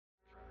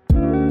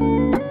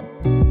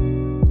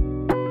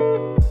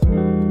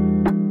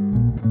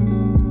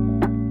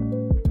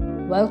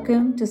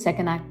Welcome to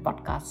Second Act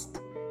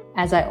podcast.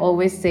 As I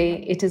always say,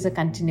 it is a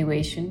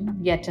continuation,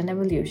 yet an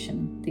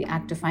evolution, the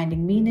act of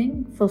finding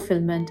meaning,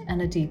 fulfillment,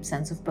 and a deep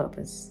sense of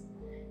purpose.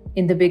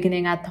 In the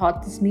beginning, I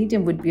thought this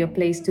medium would be a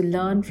place to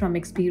learn from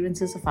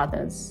experiences of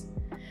others.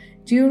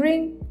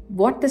 During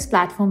what this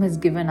platform has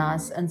given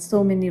us and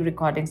so many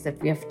recordings that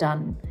we have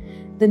done,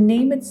 the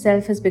name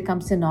itself has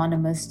become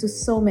synonymous to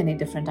so many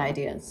different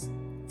ideas.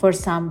 For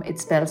some, it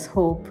spells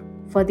hope,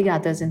 for the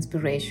others,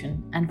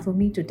 inspiration, and for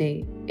me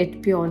today,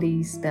 it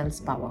purely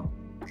spells power.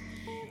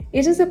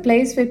 It is a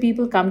place where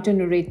people come to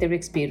narrate their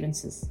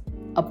experiences,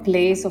 a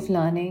place of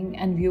learning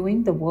and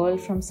viewing the world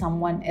from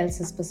someone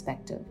else's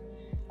perspective,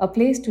 a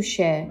place to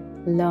share,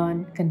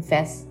 learn,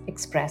 confess,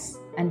 express,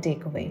 and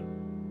take away.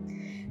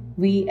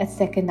 We at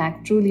Second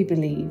Act truly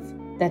believe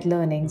that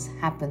learnings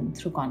happen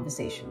through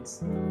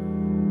conversations.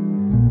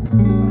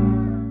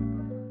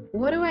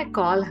 What do I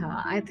call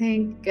her? I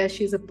think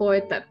she's a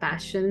poet by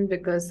passion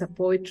because her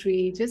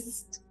poetry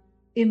just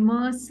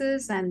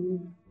immerses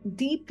and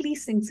deeply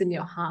sinks in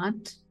your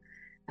heart.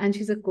 And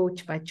she's a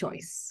coach by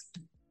choice,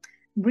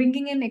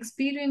 bringing in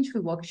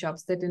experiential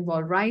workshops that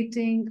involve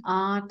writing,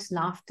 art,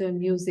 laughter,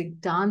 music,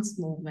 dance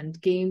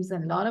movement, games,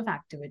 and a lot of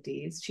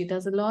activities. She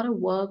does a lot of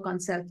work on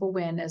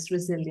self-awareness,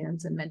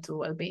 resilience, and mental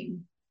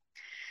well-being.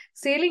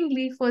 Sailing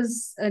Leaf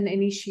was an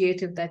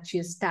initiative that she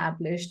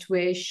established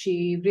where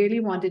she really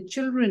wanted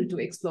children to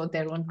explore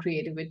their own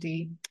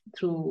creativity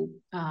through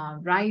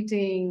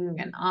writing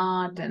and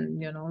art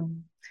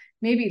and,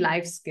 maybe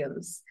life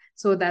skills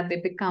so that they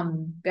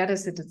become better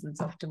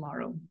citizens of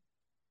tomorrow.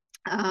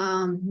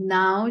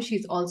 Now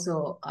she's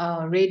also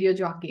a radio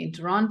jockey in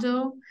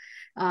Toronto,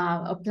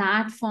 a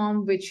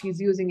platform which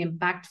she's using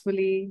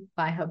impactfully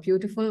by her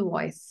beautiful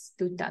voice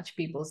to touch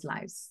people's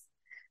lives.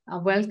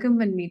 Welcome,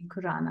 Manmeet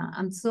Khurana.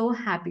 I'm so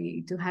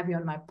happy to have you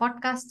on my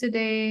podcast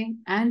today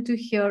and to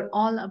hear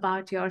all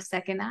about your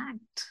second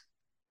act.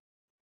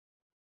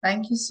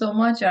 Thank you so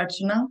much,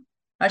 Archana.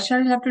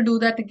 Archana, I'll have to do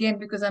that again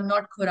because I'm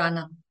not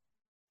Khurana.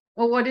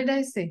 Oh, what did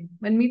I say?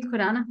 Manmeet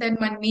Khurana? Then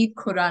Manmeet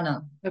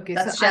Khurana. Okay,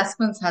 that's so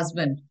Jasmine's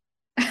husband.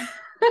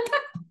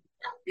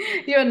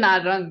 You're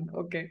Narang.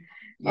 Okay.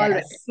 Yes. All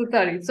right. So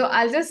sorry. So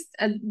I'll just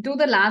do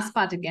the last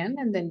part again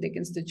and then they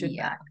can stitch it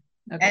back.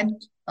 Okay.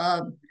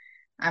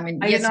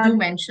 And yes, do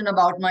mention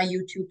about my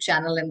YouTube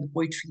channel and the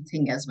poetry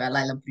thing as well.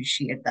 I'll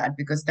appreciate that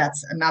because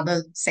that's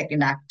another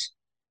second act.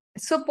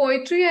 So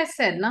poetry, I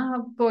said,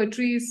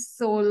 poetry is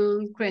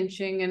soul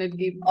quenching and it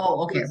gives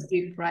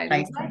sleep, right?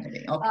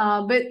 Okay.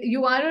 But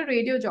you are a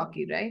radio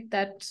jockey, right?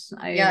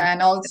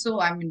 And also,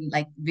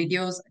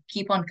 videos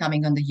keep on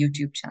coming on the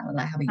YouTube channel.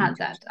 I have a YouTube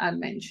channel. I'll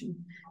mention.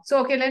 So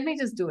okay, let me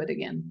just do it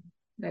again.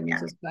 Let me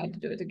just try to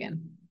do it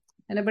again.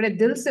 And बड़े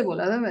दिल से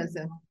बोला था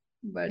वैसे.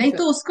 नहीं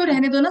तो उसको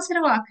रहने दो ना,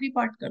 सिर्फ आखिरी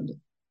पार्ट कर दो.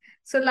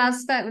 So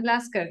last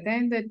करते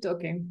हैं that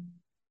okay.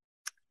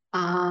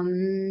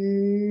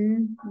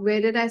 Where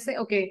did I say?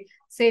 Okay,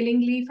 Sailing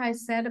Leaf I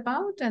said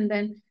about, and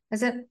then I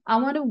said I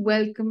want to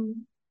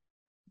welcome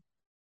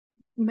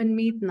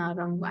Manmeet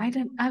Narang.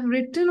 I've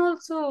written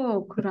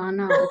also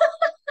Khurana.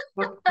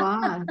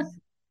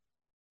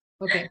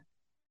 Okay.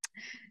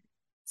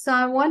 So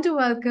I want to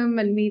welcome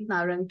Manmeet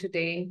Narang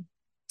today.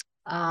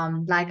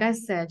 Like I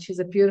said, she's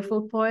a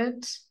beautiful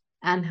poet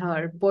and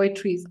her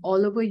poetry is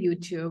all over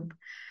YouTube.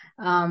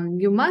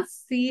 You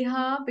must see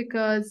her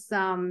because,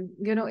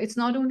 it's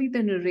not only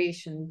the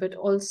narration, but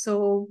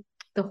also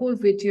the whole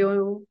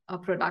video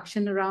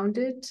production around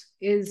it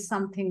is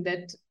something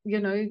that,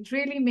 it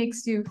really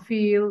makes you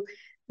feel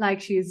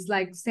like she's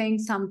like saying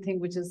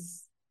something which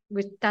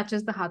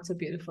touches the heart so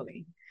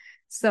beautifully.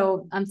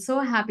 So I'm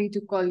so happy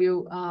to call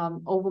you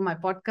over my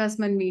podcast,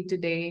 Manmeet,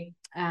 today.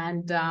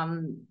 And,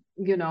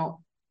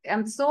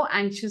 I'm so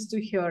anxious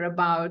to hear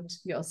about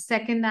your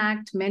second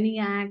act, many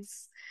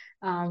acts,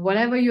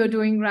 whatever you're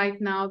doing right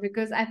now,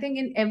 because I think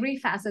in every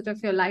facet of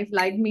your life,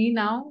 like me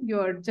now,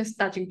 you're just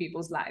touching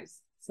people's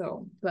lives.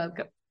 So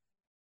welcome.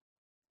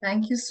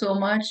 Thank you so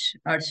much,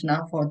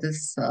 Archana, for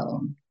this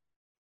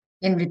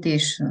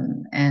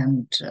invitation.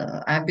 And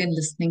I've been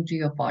listening to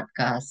your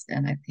podcast,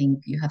 and I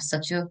think you have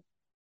such a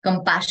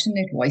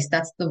compassionate voice.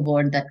 That's the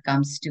word that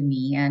comes to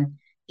me. And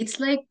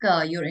it's like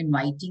you're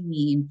inviting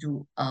me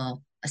into a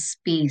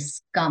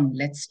space. Come,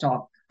 let's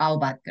talk. आओ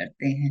बात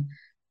करते हैं.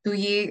 तो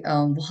ये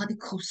बहुत ही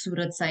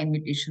खूबसूरत सा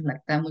invitation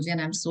लगता है मुझे,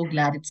 and I'm so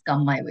glad it's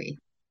come my way.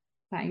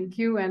 Thank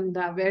you, and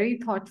very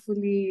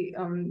thoughtfully,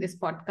 this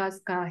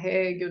podcast ka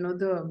hai,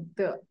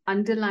 the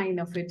underline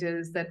of it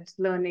is that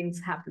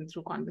learnings happen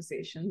through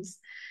conversations,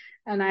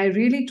 and I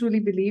really truly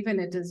believe in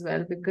it as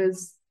well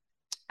because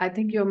I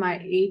think you're my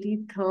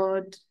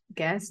 83rd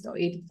guest or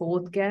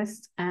 84th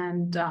guest,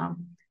 and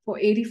for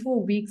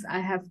 84 weeks I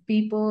have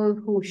people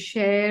who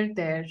share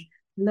their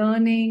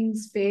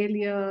learnings,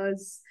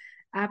 failures,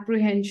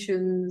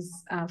 apprehensions,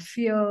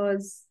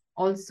 fears,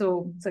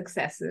 also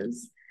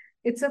successes.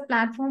 It's a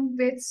platform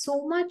with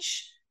so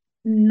much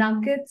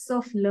nuggets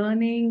of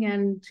learning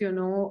and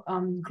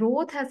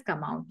growth has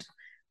come out.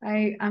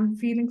 I'm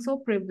feeling so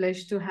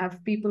privileged to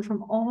have people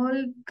from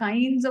all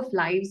kinds of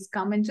lives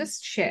come and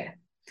just share.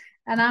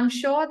 And I'm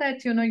sure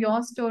that,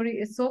 your story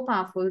is so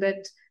powerful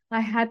that I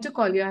had to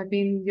call you. I've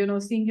been,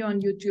 seeing you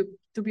on YouTube,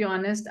 to be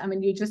honest. I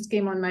mean, you just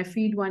came on my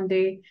feed one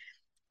day,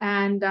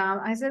 and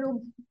I said,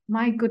 oh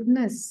my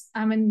goodness.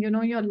 I mean,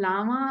 your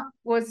llama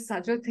was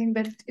such a thing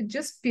that it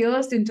just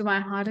pierced into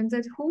my heart and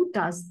said, who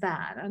does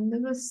that? And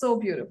it was so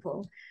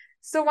beautiful.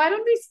 So why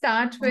don't we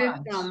start with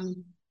Much.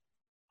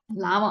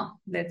 llama?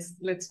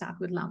 Let's start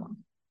with llama.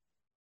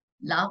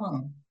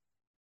 Lava.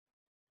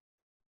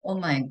 Oh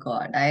my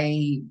God.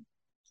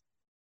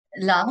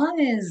 Lava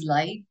is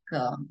like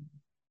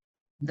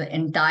the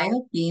entire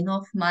pain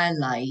of my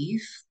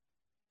life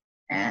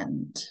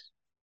and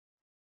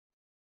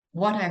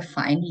what I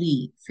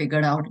finally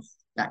figured out of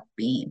that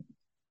pain.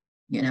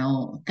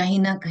 कहीं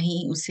ना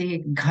कहीं उसे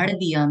घड़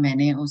दिया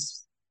मैंने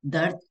उस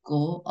दर्द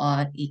को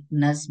और एक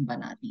नज्म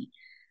बना दी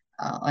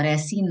और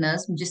ऐसी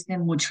नज्म जिसने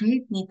मुझे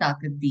इतनी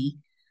ताकत दी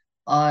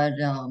और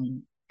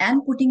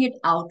and putting it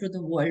out to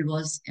the world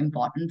was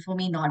important for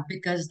me not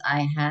because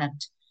I had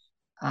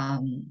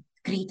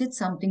created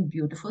something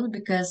beautiful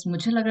because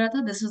मुझे लग रहा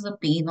था this is a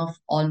pain of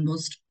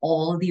almost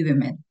all the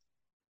women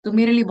तो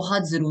मेरे लिए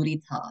बहुत जरूरी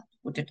था to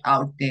put it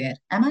out there.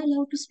 Am I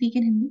allowed to speak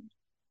in Hindi?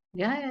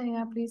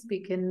 Yeah, please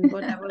speak in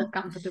whatever is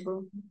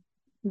comfortable.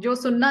 जो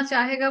सुनना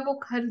चाहेगा वो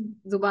हर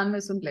जुबान में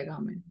सुन लेगा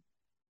हमें.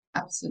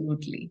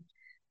 Absolutely.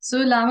 So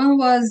Lama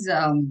was,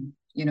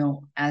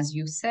 as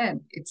you said,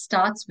 it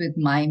starts with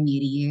my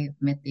मेरी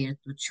मैं तेरे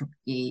तो छुप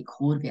के एक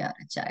होर गया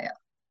रचाया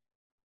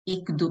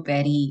एक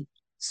दोपहरी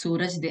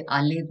सूरज दे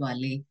आले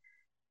दुआले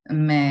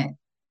मैं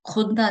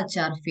खुद ਦਾ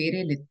ਚਾਰ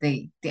ਫੇਰੇ ਲਿੱਤੇ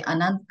ਤੇ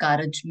ਅਨੰਤ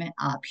ਕਾਰਜ ਮੈਂ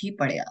ਆਪ ਹੀ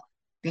ਪੜਿਆ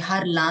ਤੇ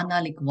ਹਰ ਲਾਂ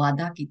ਨਾਲ ਇੱਕ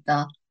ਵਾਦਾ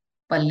ਕੀਤਾ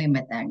ਪੱਲੇ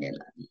ਮੈਂ ਤੈਂਡੇ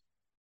ਲਾ ਲਈ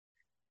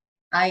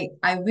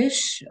I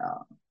wish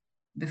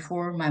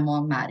before my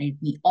mom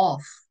married me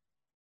off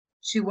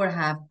she would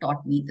have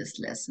taught me this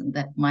lesson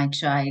that my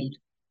child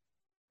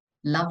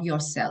love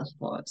yourself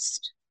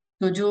first.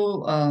 तो जो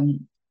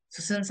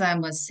since I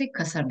am a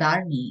Sikh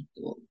सरदारनी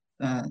तो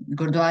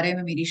गुरुद्वारे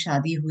में मेरी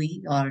शादी हुई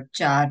और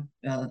चार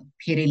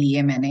फेरे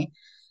लिए मैंने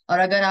और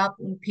अगर आप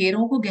उन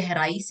फेरों को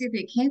गहराई से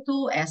देखें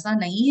तो ऐसा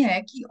नहीं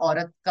है कि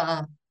औरत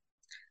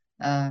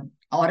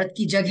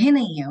की जगह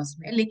नहीं है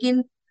उसमें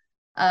लेकिन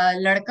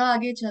लड़का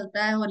आगे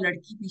चलता है और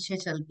लड़की पीछे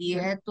चलती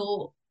है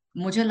तो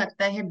मुझे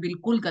लगता है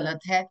बिल्कुल गलत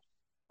है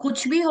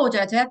कुछ भी हो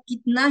जाए चाहे आप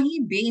कितना ही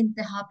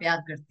बेइंतहा प्यार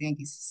करते हैं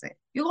किसी से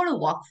you got to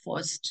walk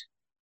first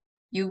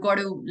you got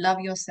to love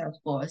yourself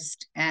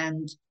first.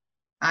 And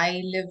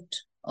I lived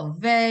a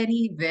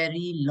very,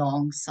 very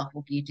long,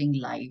 suffocating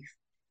life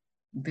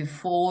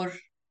before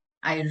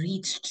I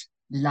reached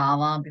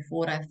lava,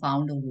 before I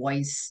found a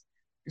voice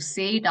to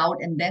say it out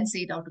and then say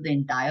it out to the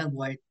entire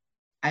world.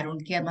 I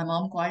don't care. My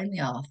mom called me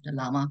after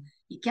lama.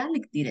 ये क्या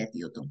लिखती रहती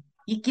हो तुम?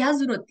 ये क्या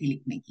जरूरत थी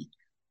लिखने की?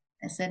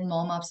 I said,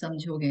 Mom, आप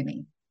समझोगे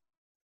नहीं.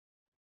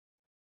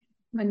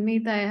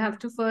 Manmeet, I have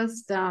to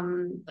first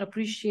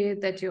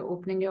appreciate that you're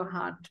opening your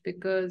heart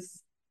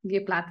because ये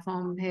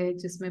प्लेटफॉर्म है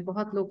जिसमें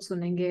बहुत लोग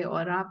सुनेंगे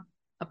और आप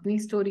अपनी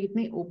स्टोरी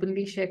इतनी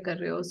ओपनली शेयर कर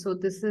रहे हो. So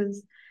this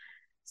is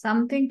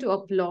something to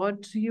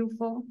applaud you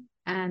for.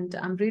 And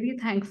I'm really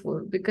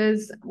thankful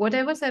because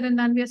whatever said and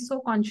done, we are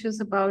so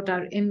conscious about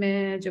our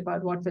image,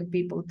 about what will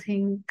people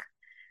think.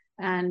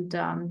 And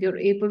you're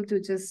able to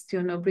just,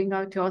 bring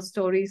out your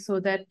story so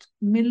that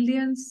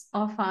millions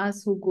of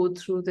us who go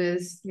through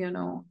this,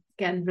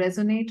 can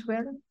resonate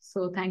well.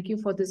 So thank you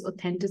for this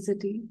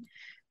authenticity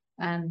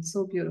and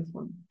so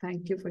beautiful.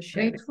 Thank you for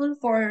sharing. Grateful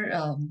for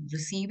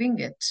receiving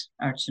it,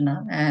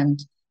 Archana,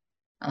 and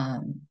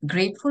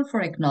grateful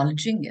for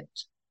acknowledging it.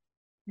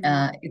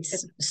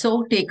 It's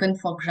so taken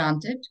for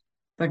granted,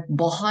 but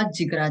बहुत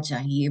जिगरा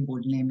चाहिए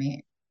बोलने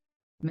में.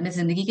 मैंने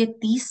जिंदगी के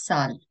 30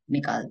 साल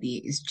निकाल दिए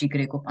इस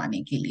जिगरे को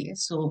पाने के लिए.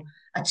 So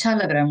अच्छा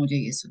लग रहा है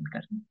मुझे ये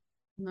सुनकर.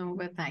 No,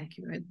 but thank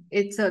you.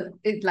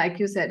 Like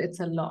you said, it's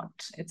a lot.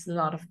 It's a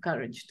lot of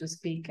courage to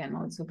speak and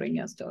also bring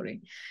your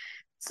story.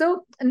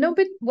 So, no,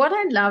 but what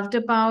I loved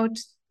about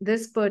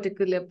this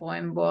particular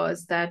poem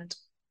was that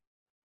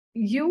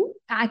you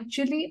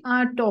actually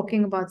are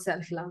talking about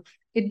self-love.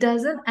 It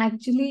doesn't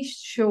actually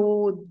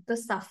show the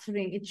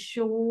suffering. It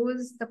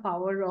shows the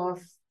power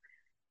of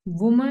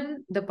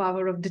woman, the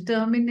power of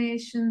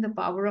determination, the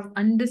power of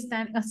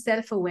understanding,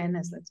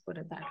 self-awareness, let's put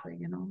it that way,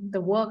 the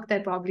work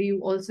that probably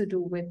you also do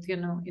with,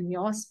 in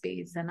your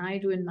space and I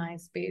do in my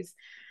space.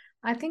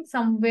 I think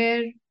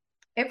somewhere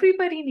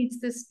everybody needs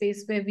this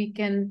space where we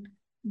can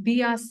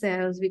be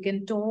ourselves, we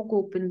can talk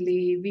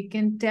openly, we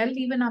can tell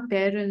even our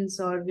parents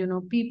or,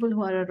 people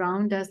who are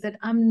around us that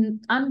I'm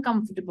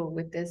uncomfortable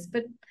with this,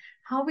 but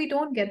how we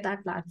don't get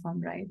that platform,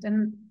 right?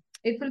 And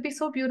it will be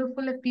so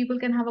beautiful if people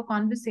can have a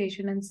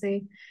conversation and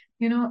say,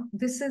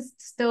 this is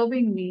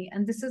disturbing me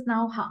and this is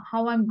now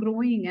how I'm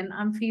growing and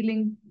I'm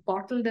feeling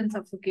bottled and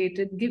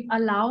suffocated.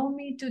 Allow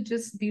me to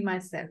just be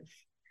myself.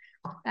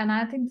 And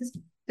I think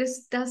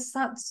this does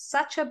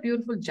such a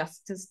beautiful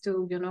justice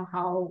to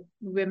how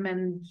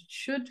women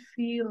should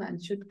feel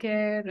and should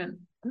care, and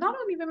not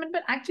only women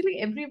but actually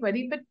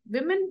everybody. But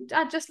women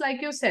are just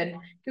like you said,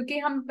 क्योंकि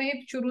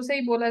हमें शुरू से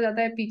ही बोला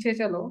जाता है पीछे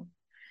चलो,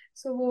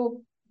 so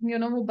वो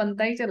वो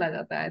बनता ही चला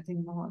जाता है आई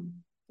थिंक माहौल.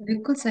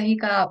 बिल्कुल सही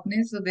कहा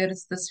आपने. So there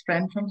is this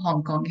friend from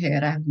Hong Kong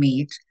here I've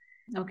met,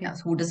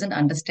 okay. who doesn't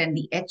understand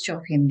the H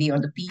of Hindi or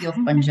the P of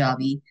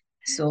Punjabi.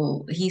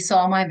 So he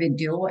saw my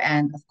video,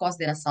 and of course,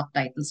 there are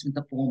subtitles with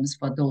the poems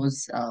for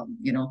those,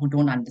 who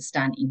don't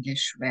understand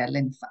English well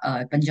and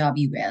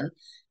Punjabi well,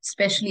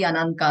 especially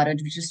Anand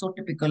Karaj, which is so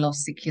typical of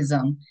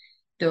Sikhism.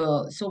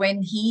 So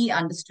when he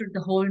understood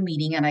the whole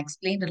meaning and I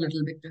explained a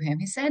little bit to him,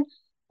 he said,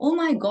 "Oh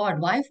my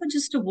God, why for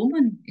just a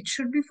woman? It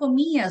should be for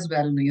me as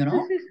well, you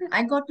know.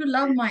 I got to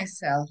love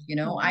myself, you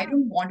know. I Yeah.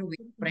 don't want to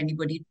wait for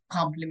anybody to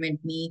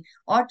compliment me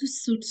or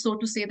so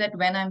to say that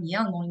when I'm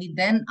young, only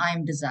then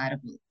I'm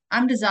desirable.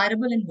 I'm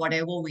desirable in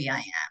whatever way I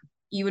am,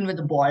 even with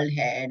a bald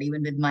head,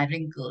 even with my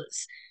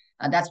wrinkles.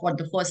 That's what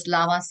the first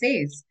lama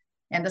says.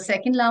 And the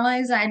second lama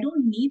is I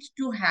don't need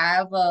to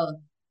have a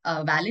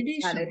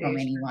validation from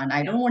Validation. anyone. I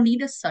Yeah. don't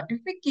need a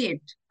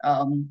certificate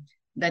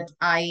that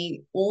I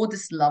owe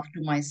this love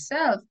to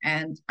myself.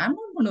 And I'm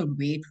not going to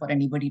wait for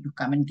anybody to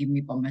come and give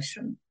me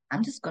permission.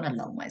 I'm just going to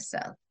love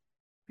myself.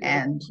 Beautiful.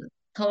 And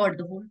third,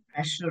 the whole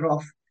pressure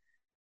of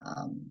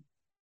um,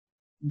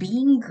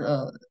 being,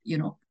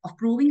 of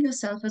proving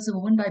yourself as a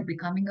woman by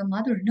becoming a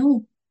mother.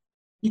 No,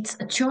 it's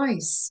a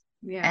choice.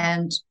 Yeah.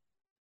 And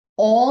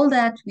all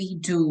that we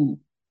do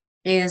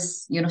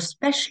is,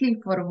 especially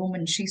for a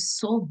woman, she's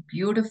so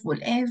beautiful.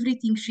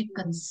 Everything she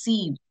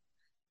conceives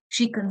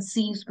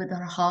with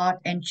her heart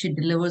and she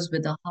delivers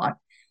with her heart.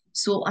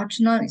 So,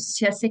 Archana,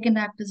 your second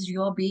act is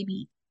your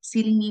baby.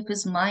 Sealing Eve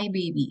is my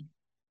baby.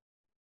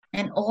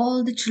 And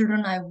all the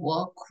children I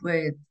work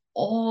with,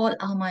 all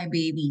are my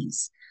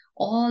babies.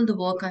 All the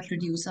work I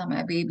produce are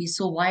my babies.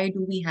 So why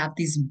do we have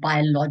these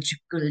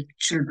biological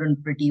children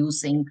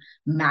producing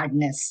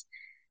madness?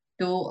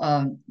 So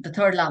the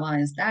third lama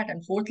is that,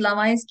 and fourth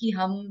lama is कि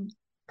हम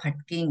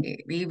भटकेंगे.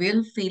 We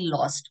will feel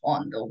lost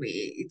on the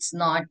way. It's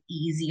not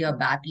easy a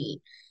battle.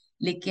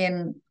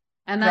 लेकिन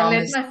And I let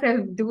promise,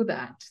 myself do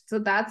that. So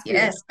that's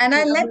beautiful. yes, and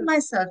I let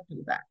myself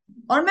do that.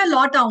 और मैं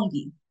लौट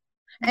आऊंगी.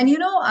 And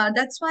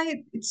that's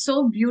why it's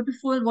so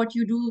beautiful what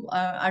you do,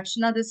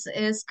 Archana. This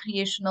is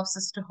creation of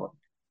sisterhood.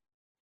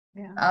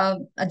 Yeah.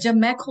 जब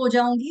मैं खो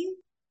जाऊंगी,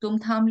 तुम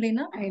थाम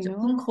लेना. I जब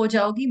तुम know. खो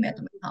जाओगी, मैं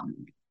तुम्हें थाम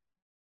लूंगी.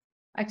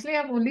 Actually,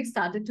 I've only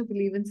started to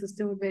believe in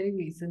sisterhood very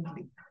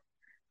recently.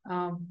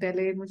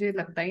 पहले मुझे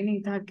लगता ही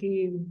नहीं था कि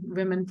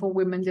women for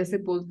women जैसे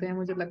बोलते हैं,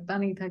 मुझे लगता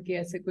नहीं था कि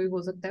ऐसे कोई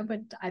हो सकता है.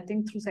 But I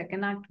think through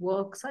second act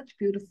work, such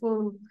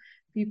beautiful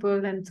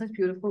people and such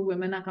beautiful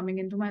women are coming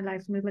into my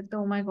life. मुझे लगता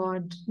है, oh my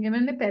God, ये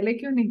मैंने पहले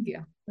क्यों नहीं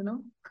किया, you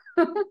know?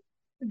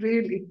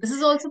 Really. This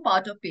is also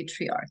part of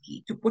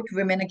patriarchy, to put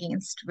women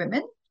against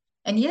women.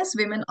 And yes,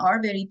 women are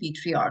very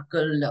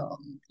patriarchal,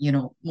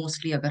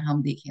 mostly अगर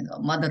हम देखें the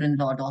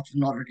mother-in-law,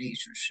 daughter-in-law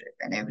relationship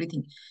and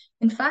everything.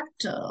 In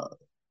fact,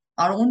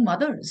 our own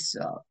mothers,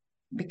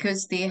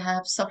 because they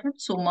have suffered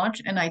so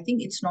much. And I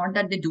think it's not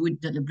that they do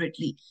it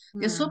deliberately.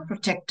 They're so Hmm.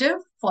 protective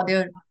for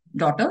their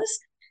daughters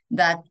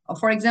that,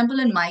 for example,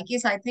 in my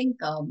case, I think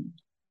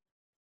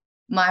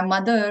my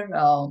mother,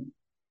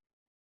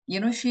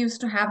 she used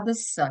to have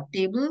this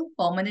table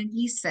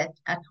permanently set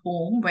at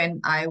home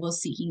when I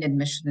was seeking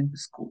admission into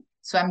school.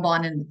 So I'm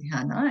born in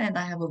Ludhiana and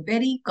I have a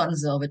very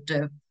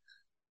conservative,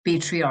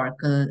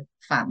 patriarchal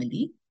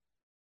family.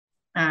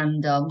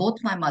 And both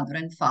my mother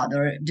and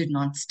father did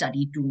not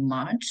study too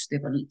much. There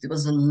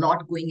was a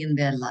lot going in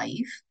their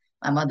life.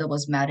 My mother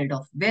was married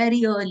off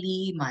very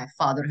early. My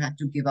father had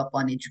to give up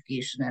on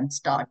education and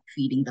start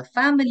feeding the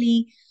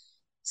family.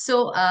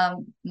 So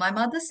my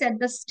mother set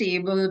the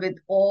table with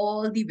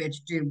all the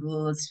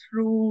vegetables,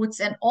 fruits,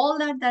 and all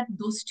that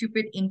those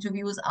stupid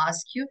interviews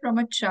ask you from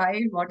a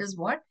child, what is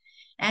what.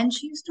 And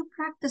she used to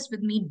practice with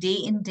me day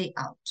in, day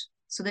out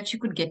so that she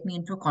could get me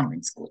into a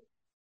convent school.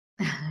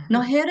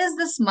 Now, here is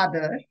this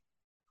mother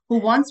who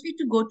wants me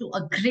to go to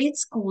a great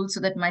school so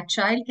that my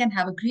child can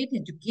have a great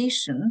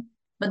education.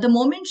 But the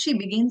moment she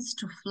begins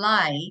to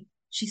fly,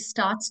 she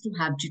starts to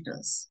have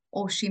jitters.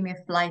 Oh, she may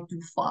fly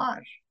too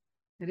far.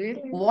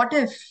 Really? What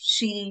if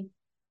she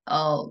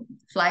uh,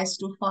 flies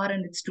too far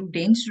and it's too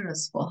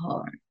dangerous for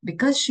her?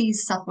 Because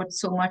she's suffered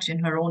so much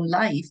in her own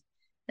life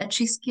that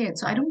she's scared.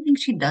 So I don't think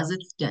she does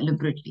it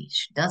deliberately.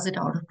 She does it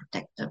out of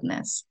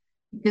protectiveness.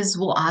 Because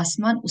वो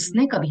आसमान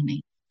उसने कभी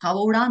नहीं,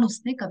 हवा उड़ान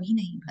उसने कभी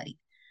नहीं भरी.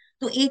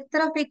 तो एक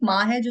तरफ एक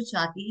माँ है जो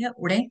चाहती है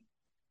उड़े,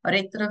 और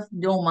एक तरफ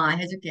जो माँ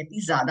है जो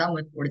कहती ज्यादा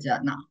मत उड़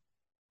जाना.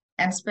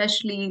 And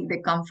specially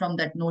they come from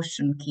that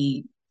notion कि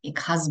एक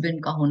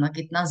हस्बैंड का होना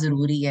कितना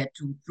जरूरी है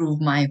टू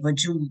प्रूव माय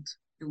वजूद,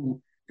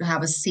 to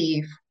have a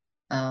safe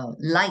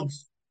life,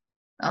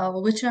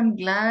 which I'm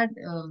glad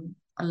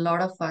a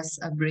lot of us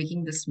are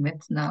breaking this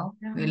myth now.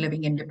 Yeah. We're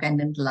living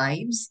independent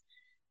lives.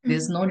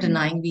 There's no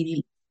denying we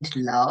need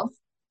love.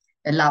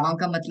 लावा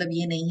का मतलब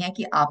ये नहीं है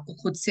कि आपको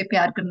खुद से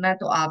प्यार करना है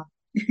तो आप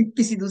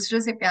किसी दूसरे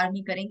से प्यार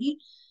नहीं करेंगी.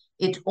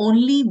 It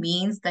only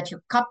means that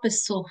your cup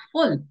is so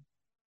full,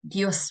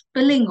 you're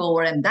spilling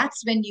over, and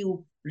that's when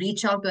you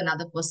reach out to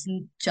another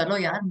person. चलो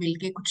यार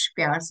मिलके कुछ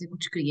प्यार से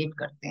कुछ क्रिएट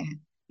करते हैं.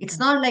 It's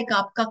not like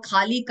आपका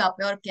खाली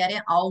कप है और कह रहे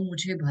हैं आओ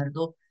मुझे भर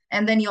दो.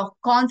 And then you're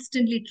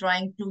constantly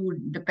trying to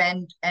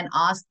depend and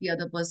ask the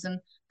other person,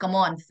 come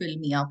on, fill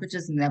me up, which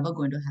is never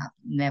going to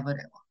happen. Never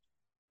ever.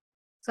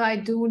 So I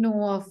do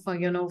know of,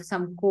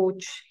 some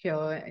coach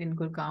here in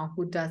Gurgaon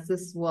who does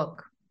this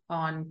work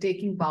on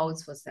taking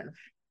vows for self.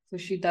 So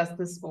she does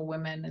this for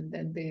women, and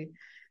then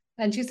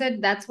and she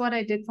said, that's what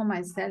I did for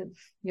myself.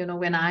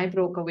 When I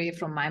broke away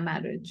from my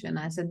marriage, and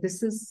I said,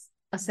 this is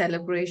a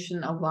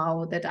celebration, a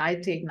vow that I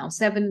take now.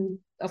 7,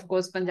 of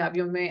course,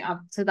 Punjabiyon mein, ab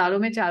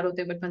Sitaron mein 4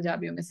 hote, but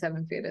Punjabiyon mein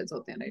 7 feras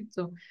hote hain, right?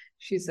 So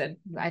she said,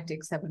 I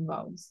take 7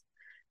 vows.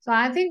 So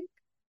I think,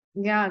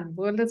 yeah,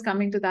 world is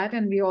coming to that,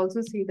 and we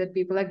also see that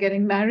people are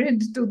getting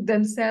married to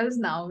themselves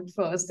now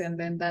first, and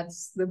then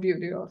that's the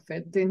beauty of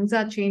it. Things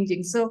are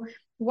changing. So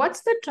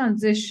what's the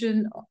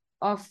transition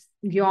of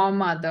your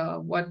mother,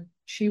 what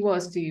she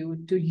was to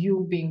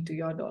you being to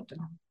your daughter?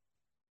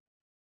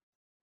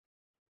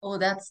 Oh,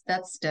 that's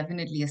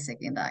definitely a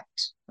second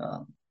act.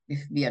 If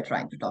we are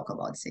trying to talk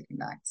about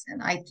second acts,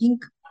 and I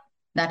think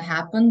that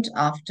happened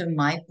after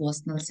my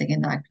personal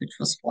second act, which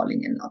was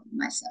falling in love with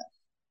myself.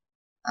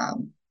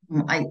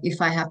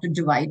 If I have to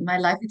divide my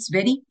life, it's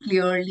very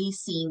clearly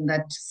seen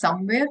that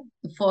somewhere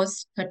the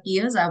first 30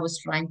 years I was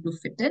trying to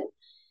fit in.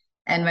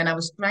 And when I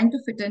was trying to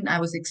fit in, I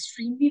was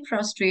extremely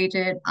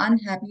frustrated,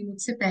 unhappy.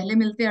 मुझसे पहले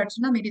मिलते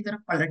अर्चना मेरी तरफ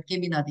पलट के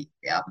भी ना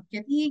देखते आप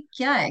कहती ये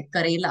क्या है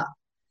करेला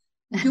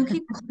क्योंकि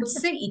खुद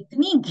से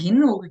इतनी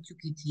घिन हो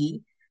चुकी थी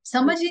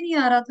समझ ही नहीं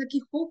आ रहा था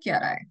कि हो क्या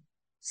रहा है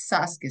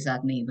सास के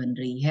साथ नहीं बन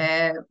रही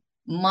है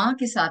माँ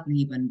के साथ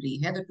नहीं बन रही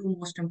है the two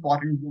most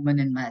important women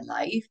in my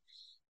life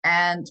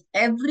and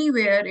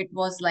everywhere it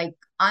was like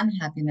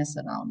unhappiness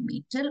around me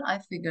till I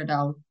figured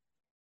out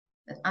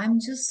that I'm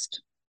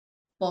just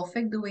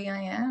perfect the way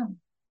I am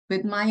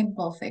with my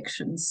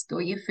imperfections.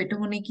 तो ये fit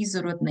होने की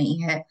जरूरत नहीं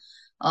है.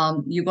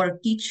 You got to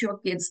teach your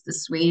kids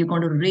this way. You're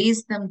going to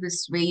raise them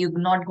this way.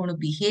 You're not going to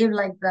behave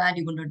like that.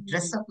 You're going to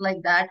dress up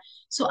like that.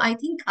 So I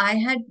think I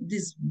had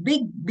this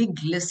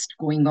big list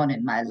going on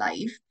in my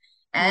life.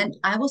 And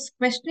I was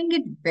questioning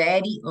it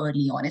very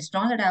early on. It's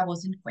not that I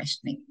wasn't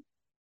questioning.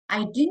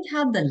 I didn't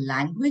have the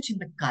language and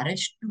the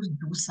courage to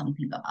do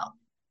something about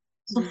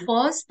it. So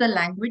first the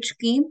language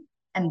came,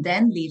 and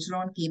then later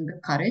on came the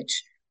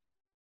courage.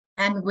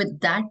 And with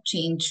that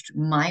changed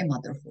my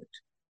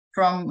motherhood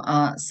from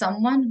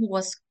someone who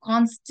was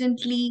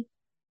constantly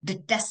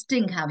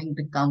detesting having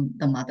become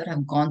the mother.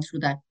 I've gone through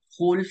that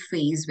whole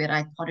phase where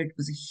I thought it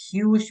was a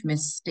huge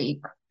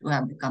mistake to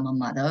have become a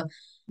mother,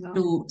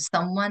 to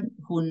someone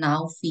who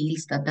now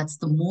feels that that's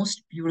the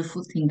most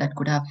beautiful thing that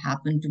could have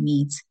happened to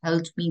me. It's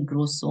helped me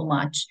grow so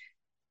much.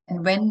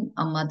 And when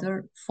a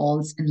mother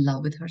falls in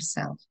love with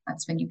herself,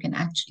 that's when you can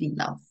actually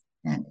love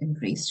and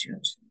embrace your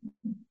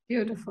children.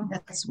 Beautiful.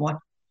 That's what.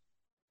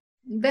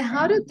 Then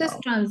how did this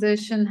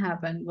transition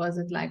happen? Was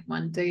it like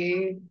one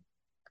day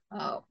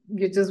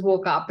you just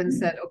woke up and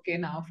said, okay,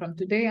 now from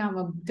today I'm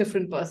a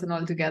different person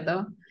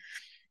altogether,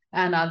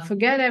 and I'll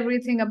forget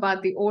everything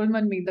about the old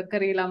Manmeet, the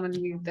Karela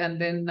Manmeet,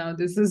 and then now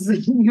this is a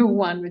new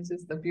one, which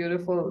is the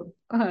beautiful,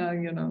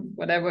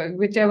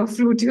 whichever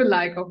fruit you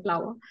like or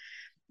flower.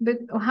 But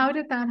how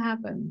did that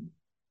happen?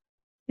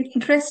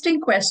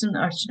 Interesting question,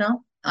 Archana.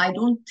 I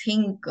don't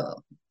think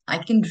I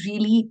can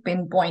really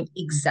pinpoint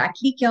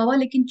exactly क्या हुआ,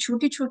 लेकिन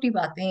छोटी छोटी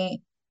बातें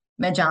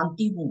मैं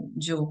जानती हूँ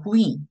जो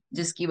हुई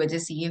जिसकी वजह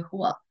से ये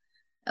हुआ.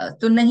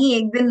 तो नहीं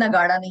एक दिन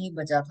नगाड़ा नहीं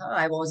बजा था.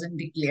 I wasn't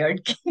declared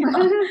कि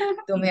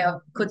तुम्हें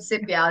अब खुद से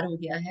प्यार हो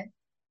गया है.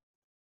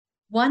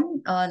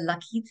 One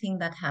lucky thing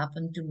that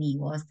happened to me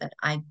was that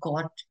I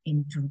got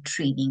into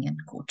training and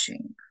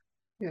coaching.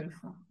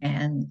 Beautiful.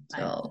 And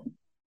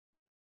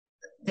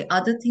the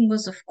other thing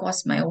was, of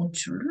course, my own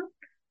children.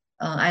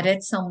 I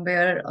read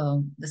somewhere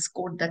this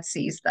quote that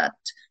says that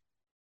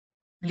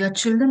your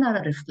children are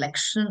a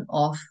reflection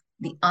of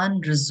the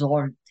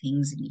unresolved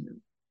things in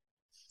you.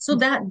 So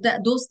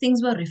that those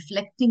things were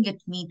reflecting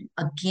at me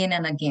again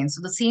and again.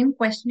 So the same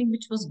questioning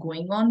which was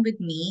going on with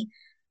me,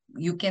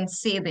 you can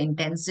say the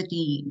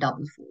intensity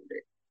double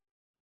folded.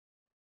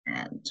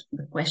 And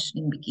the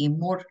questioning became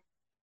more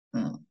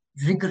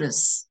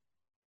rigorous.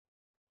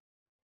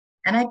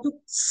 And I took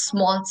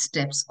small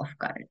steps of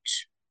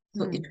courage.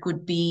 So it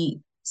could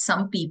be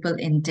some people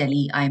in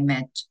Delhi I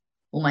met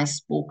whom I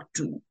spoke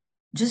to,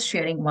 just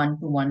sharing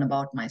one-to-one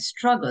about my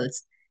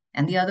struggles,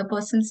 and the other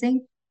person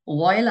saying,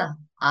 Voila,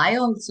 I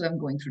also am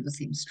going through the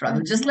same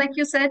struggle. Just like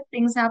you said,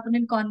 things happen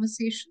in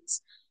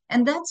conversations.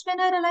 And that's when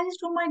I realized,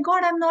 oh my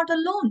God, I'm not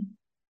alone.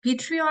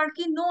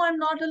 Patriarchy, no, I'm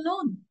not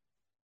alone.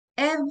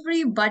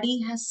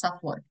 Everybody has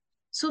suffered.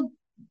 So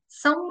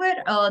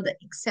somewhere the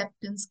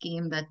acceptance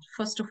came that,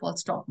 first of all,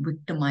 stop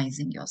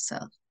victimizing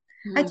yourself.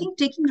 I think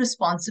taking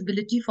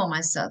responsibility for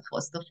myself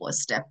was the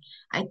first step.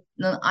 I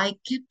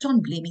kept on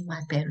blaming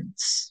my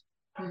parents.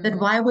 That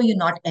why were you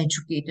not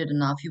educated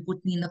enough? You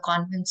put me in a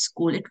convent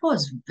school. It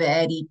was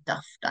very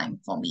tough time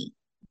for me.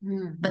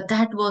 But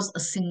that was a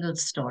single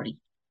story.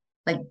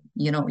 Like,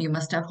 you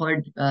must have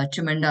heard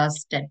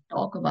Chimanda's TED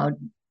talk about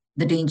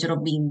the danger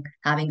of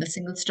having a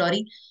single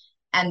story.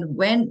 And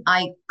when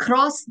I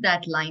crossed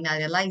that line, I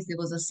realized there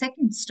was a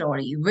second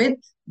story with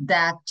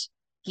that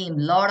came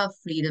a lot of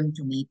freedom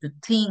to me to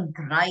think,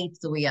 write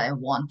the way I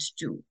want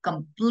to,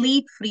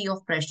 complete free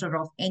of pressure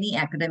of any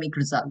academic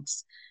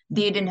results.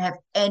 They didn't have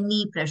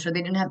any pressure.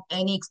 They didn't have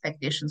any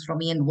expectations from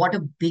me. And what a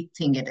big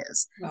thing it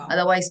is. Wow.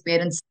 Otherwise,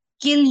 parents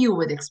kill you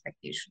with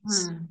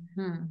expectations.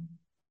 Hmm. Hmm.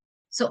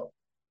 So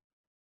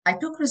I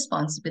took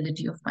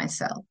responsibility of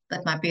myself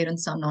that my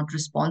parents are not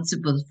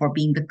responsible for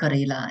being the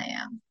Karela I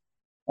am.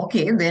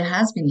 Okay, there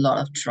has been a lot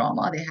of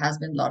trauma, there has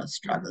been a lot of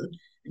struggle.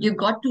 Hmm. You've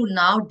got to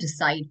now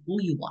decide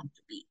who you want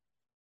to be.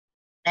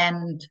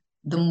 And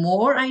the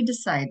more I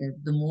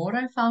decided, the more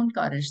I found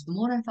courage, the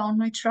more I found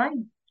my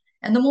tribe.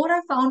 And the more I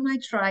found my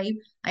tribe,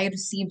 I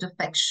received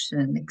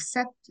affection,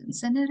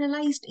 acceptance, and I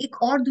realized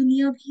एक और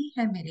दुनिया भी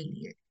है मेरे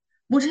लिए.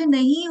 मुझे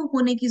नहीं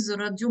होने की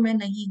जरूरत जो मैं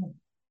नहीं हूँ.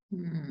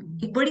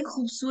 Hmm. एक बड़ी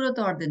खूबसूरत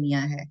और दुनिया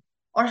है.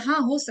 और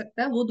हाँ, हो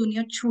सकता है वो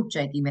दुनिया छूट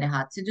जाएगी मेरे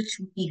हाथ से जो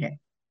छूटी है.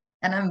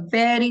 And I'm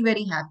very,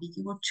 very happy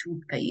कि वो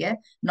छूट गई है.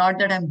 Not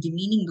that I'm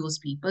demeaning those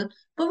people,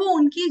 but वो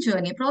उनकी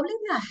journey. Probably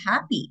they are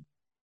happy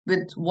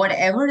with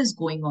whatever is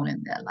going on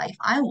in their life.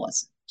 I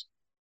wasn't.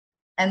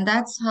 And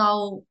that's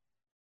how,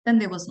 then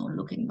there was no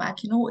looking back.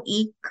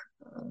 एक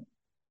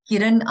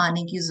किरण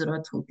आने की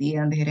जरूरत होती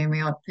है अंधेरे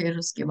में और फिर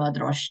उसके बाद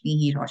रोशनी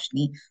ही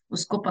रोशनी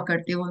उसको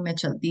पकड़ते हुए मैं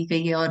चलती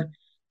गई और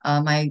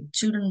my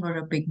children were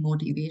a big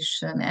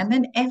motivation and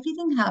then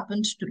everything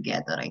happened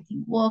together. I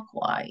think work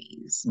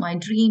wise, my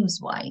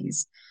dreams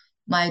wise,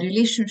 my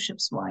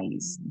relationships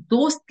wise,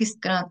 दोस्त किस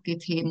तरह के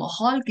थे,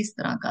 माहौल किस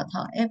तरह का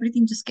था,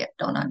 everything just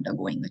kept on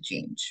undergoing a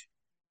change.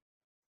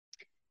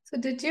 So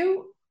did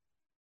you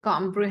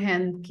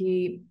comprehend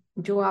कि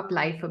जो आप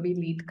लाइफ अभी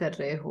लीड कर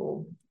रहे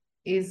हो,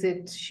 is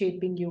it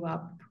shaping you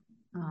up,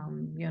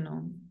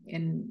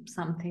 in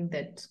something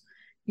that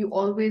you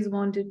always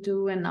wanted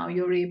to and now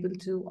you're able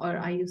to, or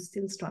are you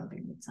still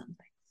struggling with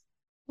something?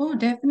 Oh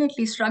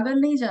definitely struggle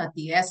नहीं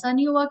जाती है. ऐसा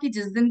नहीं हुआ कि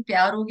जिस दिन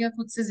प्यार हो गया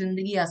खुद से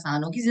जिंदगी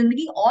आसान होगी.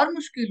 जिंदगी और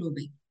मुश्किल हो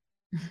गई.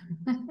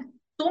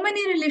 So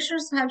many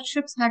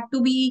relationships had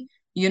to be,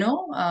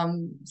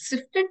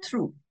 sifted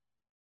through.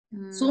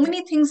 So Mm,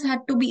 many things had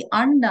to be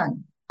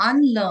undone,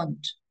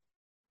 unlearned.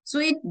 So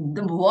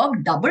the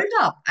work doubled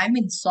up. I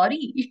mean,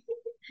 sorry,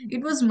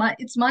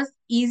 it's much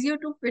easier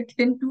to fit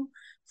in to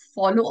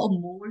follow a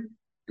mold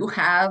to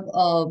have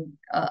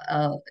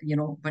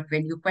but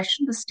when you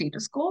question the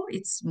status quo,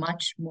 it's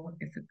much more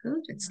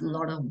difficult. It's a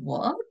lot of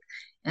work,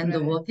 and the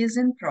right. work is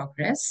in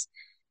progress.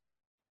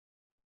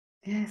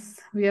 Yes,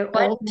 we are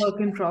But all work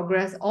in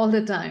progress all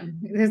the time.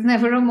 There's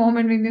never a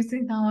moment when you say,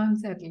 now I'm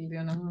settled,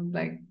 I'm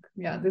like,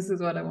 yeah, this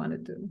is what I want to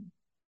do.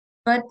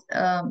 but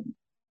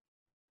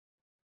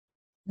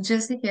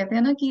जैसे कहते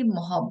हैं ना कि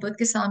मोहब्बत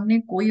के सामने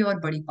कोई और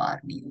बड़ी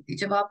पार नहीं होती.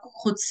 जब आपको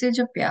खुद से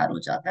जब प्यार हो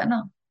जाता है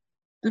ना,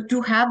 तो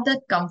to have that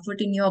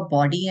comfort in your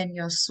body and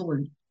your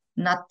soul,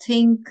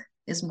 nothing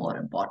is more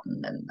important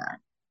then that.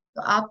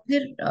 तो आप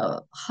फिर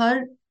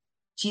हर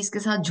चीज के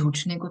साथ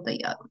जूझने को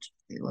तैयार हो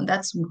जाते हो.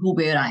 That's who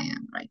where I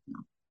am right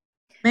now.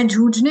 मैं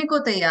जूझने को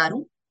तैयार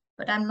हूँ,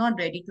 but I am not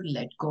ready to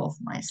let go of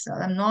my self.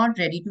 I am not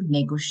ready to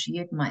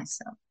negotiate my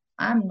self.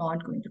 I am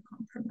not going to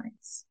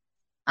compromise.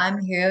 I'm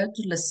here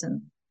to listen,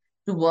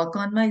 to work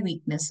on my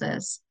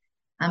weaknesses.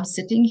 I'm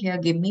sitting here,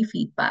 give me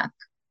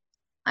feedback.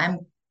 I'm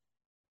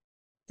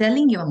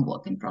telling you I'm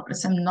work in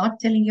progress. I'm not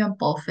telling you I'm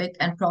perfect,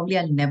 and probably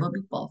I'll never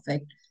be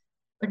perfect.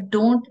 But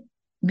don't,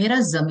 मेरा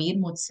ज़मीर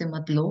मुझसे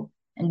मत लो,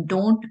 and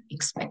don't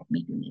expect me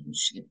to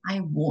negotiate. I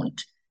won't.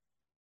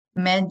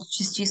 मैं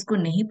जिस चीज को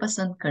नहीं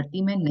पसंद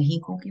करती, मैं नहीं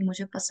कहूंगी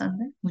मुझे पसंद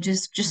है. मुझे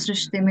जिस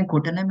रिश्ते में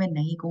घुटन है, मैं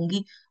नहीं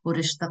कहूंगी वो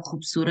रिश्ता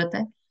खूबसूरत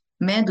है.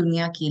 मैं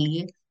दुनिया के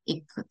लिए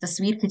एक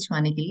तस्वीर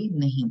खिंचवाने के लिए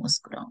नहीं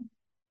मुस्कुराऊंगी.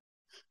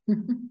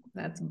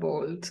 That's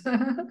bold.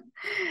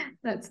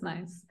 That's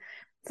nice.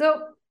 So,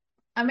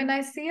 I mean,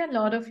 I see a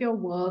lot of your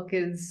work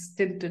is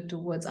tilted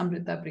towards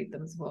Amrita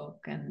Pritam's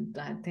work, and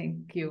I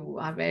think you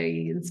are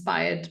very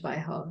inspired by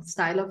her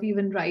style of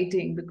even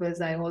writing,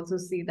 because I also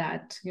see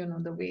that,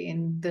 the way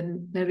in the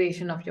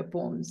narration of your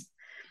poems.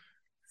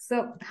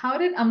 So, how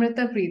did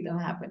Amrita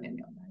Pritam happen in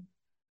your life?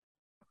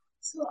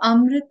 So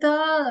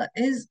Amrita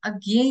is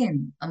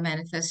again a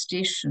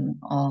manifestation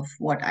of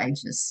what I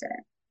just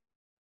said.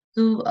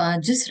 तो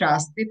जिस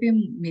रास्ते पे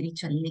मेरी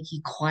चलने की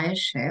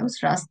ख्वाहिश है, उस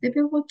रास्ते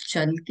पे वो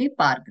चल के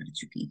पार कर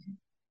चुकी है.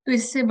 तो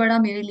इससे बड़ा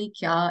मेरे लिए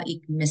क्या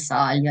एक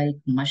मिसाल या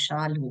एक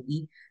मशाल होगी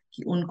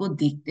कि उनको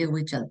देखते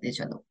हुए चलते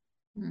चलो.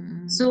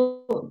 So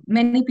Mm.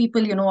 many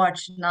people,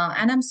 Archana,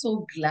 and I'm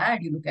so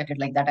glad you look at it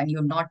like that and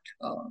you've not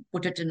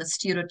put it in a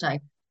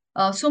stereotype.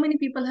 So many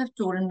people have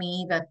told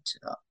me that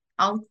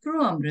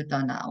outgrow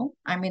Amrita now.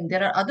 I mean,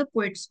 there are other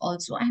poets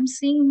also. I'm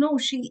saying no,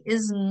 she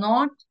is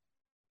not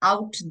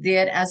out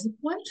there as a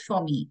poet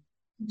for me.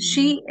 Mm.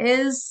 She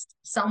is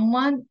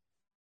someone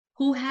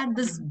who had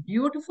this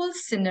beautiful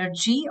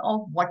synergy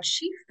of what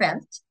she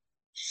felt.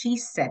 She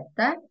said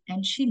that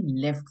and she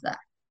lived that.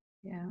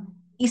 Yeah.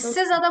 So,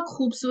 इससे ज्यादा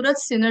खूबसूरत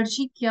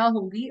synergy क्या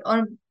होगी.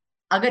 और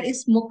अगर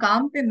इस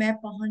मुकाम पे मैं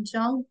पहुंच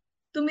जाऊं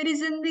तो मेरी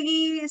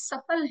जिंदगी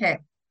सफल है.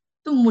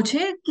 तो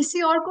मुझे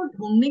किसी और को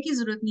ढूंढने की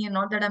जरूरत नहीं है.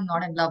 Not that I am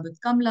not in love with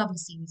Kamala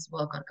हसीन्स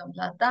work और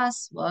कमला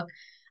दास work.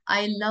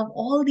 I love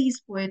all these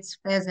poets,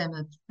 Faiz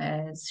Ahmad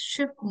Faiz,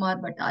 Shiv Kumar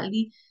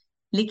बटाली,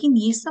 लेकिन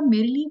ये सब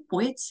मेरे लिए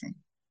पोएट्स हैं.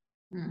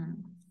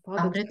 बहुत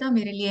अच्छा. अमृता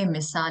मेरे लिए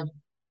मिसाल.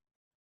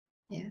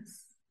 Yes.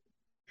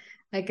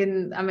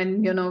 I mean,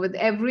 with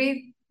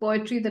every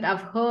poetry that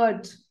I've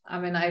heard, I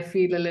mean, I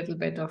feel a little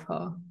bit of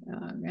her.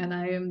 And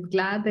I am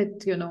glad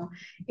that,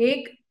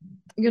 ek,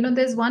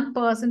 there's one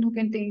person who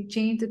can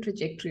change the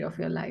trajectory of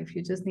your life.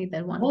 You just need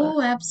that one person. Oh,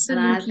 And I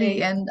absolutely.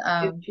 think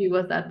And she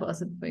was that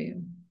person for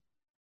you.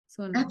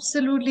 So nice.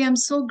 absolutely, I'm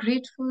so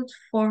grateful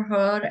for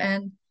her.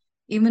 And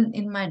even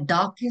in my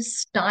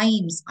darkest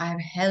times, I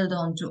have held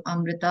on to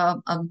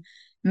Amrita. अब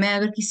मैं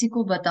अगर किसी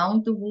को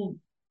बताऊं तो वो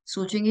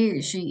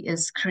सोचेंगे she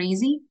is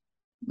crazy,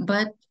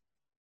 but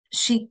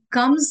she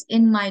comes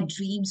in my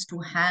dreams to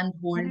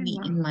handhold Hey, me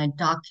wow. in my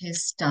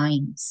darkest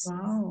times.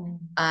 Wow.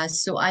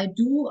 So I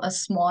do a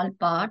small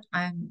part.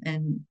 I'm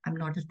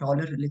not at all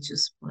a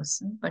religious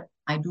person, but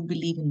I do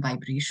believe in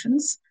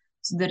vibrations.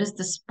 So there is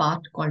this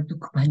part called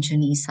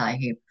Dukhbhanjani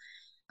Sahib,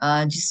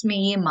 जिसमें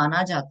ये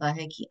माना जाता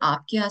है कि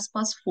आपके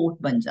आसपास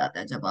fort बन जाता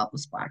है जब आप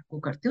उस पाठ को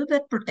करते हो.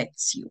 That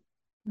protects you.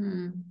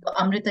 Hmm. तो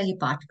अमृता ये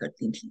पाठ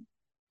करती थी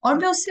और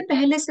मैं उससे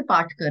पहले से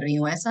पाठ कर रही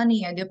हूँ. ऐसा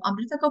नहीं है, जब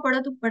अमृता का पढ़ा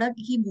तो पढ़ा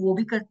कि वो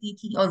भी करती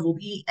थी और वो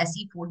भी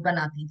ऐसी फोर्ट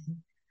बनाती थी.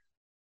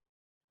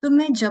 तो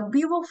मैं जब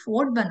भी वो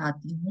फोर्ट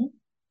बनाती हूँ,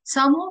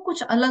 समहाउ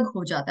कुछ अलग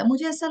हो जाता है.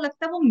 मुझे ऐसा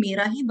लगता है वो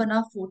मेरा ही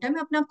बना फोर्ट है.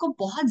 मैं अपने आप को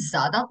बहुत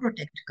ज्यादा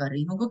प्रोटेक्ट कर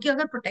रही हूँ, क्योंकि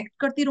अगर प्रोटेक्ट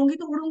करती रहूंगी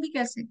तो उड़ूंगी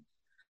कैसे.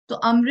 तो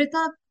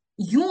अमृता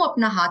यूं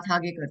अपना हाथ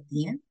आगे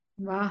करती है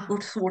Wow.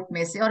 उठ फोर्ट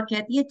में से और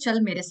कहती है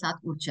चल मेरे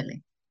साथ उड़ चले.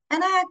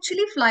 And I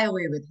actually fly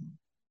away with him.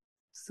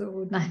 So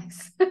nice.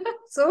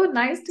 So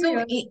nice to So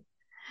hear.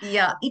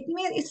 yeah,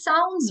 it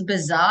sounds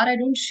bizarre. I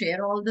don't share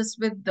all this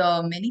with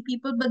many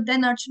people, but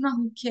then Archana,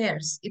 who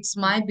cares? It's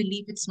my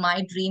belief, it's my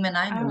dream, and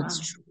I know it's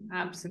Ah, true.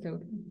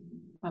 absolutely.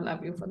 I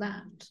love you for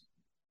that.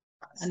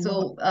 And no.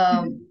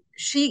 So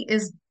she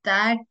is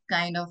that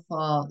kind of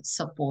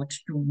support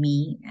to me,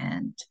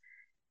 and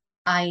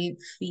I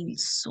feel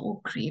so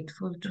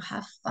grateful to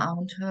have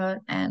found her.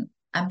 And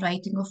I'm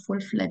writing a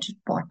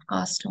full-fledged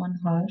podcast on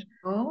her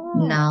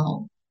Oh,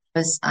 now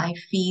because I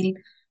feel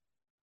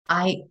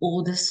I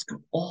owe this to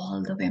all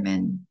the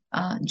women.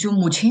 जो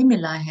मुझे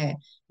मिला है.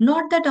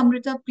 Not that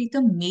Amrita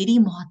Pritam मेरी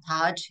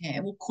मोहताज है,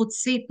 वो खुद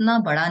से इतना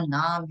बड़ा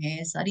नाम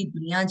है, सारी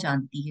दुनिया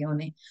जानती है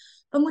उन्हें,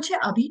 पर मुझे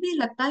अभी भी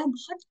लगता है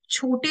बहुत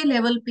छोटे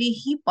लेवल पे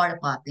ही पढ़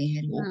पाते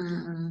हैं लोग.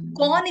 hmm.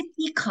 कौन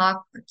इतनी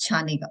खाक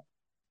छानेगा.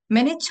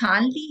 मैंने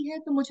छान ली है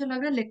तो मुझे लग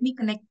रहा है let me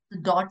connect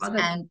the dots बहुत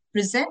अच्छा. And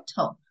present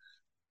her.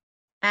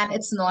 And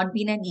it's not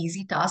been an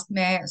easy task.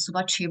 मैं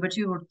सुबह 6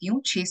 बजे उठती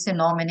हूँ, 6 से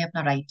 9 मैंने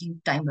अपना राइटिंग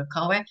टाइम रखा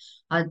हुआ है.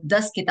 और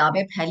 10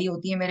 किताबें फैली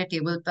होती हैं मेरे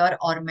टेबल पर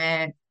और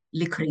मैं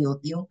लिख रही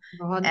होती हूँ.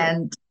 बहुत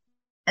बढ़िया.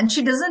 And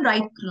she doesn't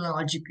right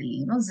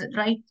chronologically,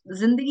 right.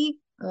 जिंदगी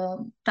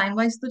टाइम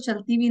वाइज तो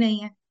चलती भी नहीं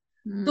है.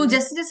 तो Hmm.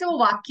 जैसे जैसे वो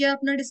वाक्य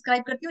अपना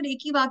डिस्क्राइब करती है और एक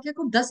ही वाक्य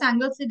को 10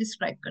 एंगल से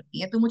डिस्क्राइब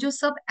करती है, तो मुझे वो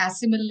सब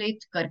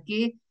एसिमिलेट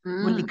करके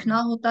वो Hmm. लिखना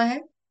होता है.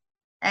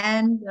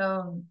 And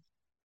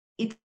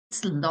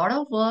it's a lot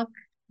of work,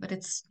 but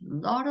it's a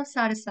lot of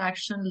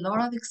satisfaction, a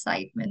lot of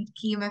excitement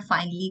कि मैं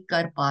finally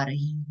कर पा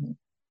रही हूँ.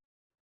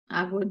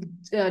 I would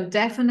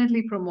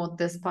definitely promote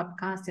this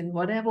podcast in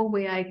whatever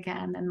way I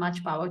can, and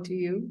much power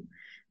to you.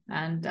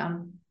 And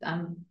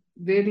I'm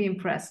really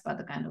impressed by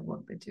the kind of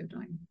work that you're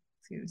doing.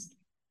 Seriously,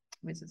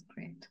 which is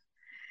great.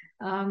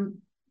 Um,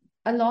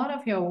 a lot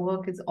of your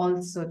work is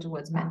also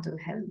towards mental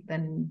health,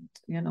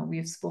 and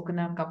we've spoken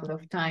a couple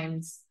of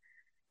times.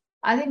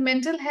 I think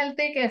mental health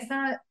एक ऐसा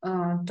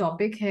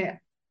topic है,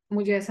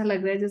 मुझे ऐसा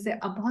लग रहा है जैसे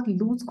अब बहुत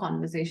लूज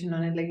कॉन्वर्सेशन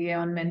होने लगी है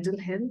on mental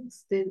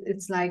health.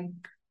 It's like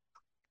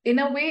in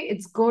a way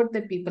it's good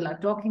that people are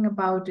talking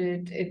about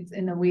it. It's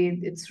in a way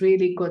it's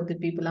really good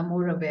that people are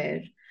more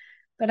aware,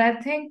 but I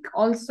think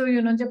also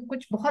जब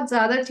कुछ बहुत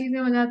ज्यादा चीजें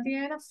हो जाती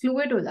है ना,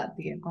 fluid हो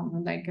जाती है,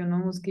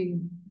 लाइक उसकी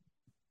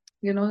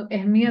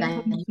अहमियत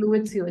थोड़ी Like,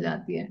 फ्लूइड सी हो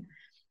जाती है.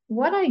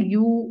 What are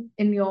you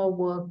in your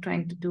work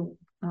trying to do,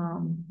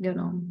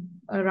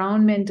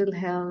 around mental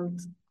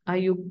health? Are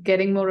you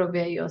getting more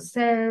aware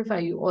yourself?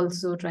 Are you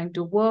also trying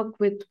to work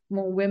with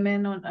more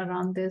women on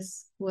around this?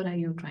 What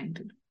are you trying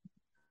to do?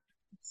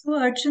 so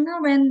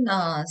Archana, when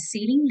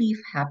Sailing Leaf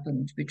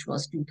happened, which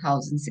was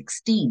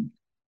 2016,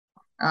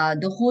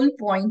 the whole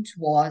point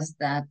was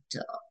that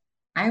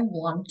I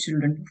want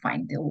children to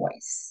find their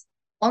voice.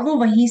 और वो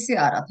वहीं से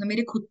आ रहा था,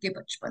 मेरे खुद के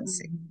बचपन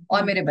से और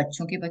Mm-hmm. मेरे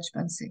बच्चों के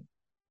बचपन से,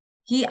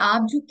 कि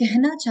आप जो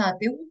कहना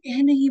चाहते हो वो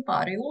कह नहीं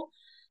पा रहे हो.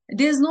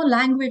 There is no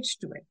language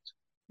to it.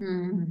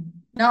 Mm-hmm.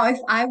 Now, if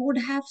I would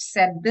have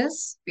said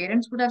this,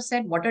 parents would have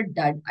said, what a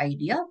dud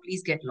idea,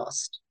 please get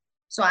lost.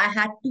 So I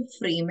had to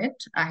frame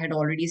it. I had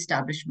already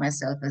established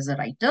myself as a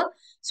writer.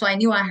 So I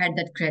knew I had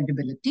that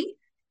credibility.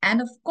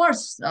 And of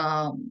course,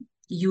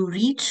 you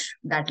reach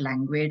that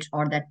language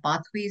or that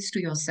pathways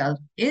to yourself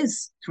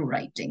is through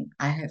writing.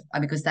 I have,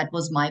 because that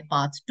was my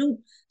path too.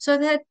 So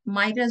that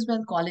might as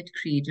well call it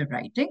creative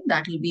writing.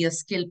 That will be a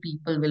skill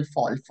people will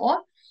fall for.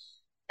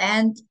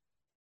 And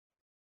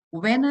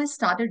when I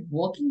started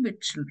working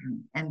with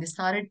children and they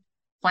started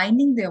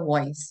finding their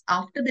voice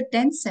after the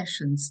 10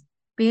 sessions,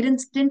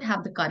 parents didn't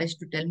have the courage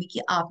to tell me कि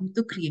आपने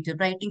तो creative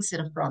writing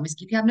सिर्फ promise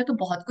की थी, आपने तो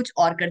बहुत कुछ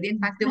और कर दिया. In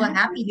fact, they were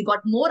happy. They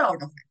got more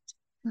out of it.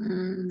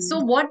 So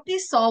what they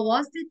saw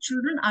was the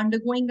children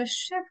undergoing a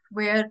shift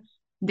where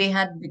they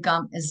had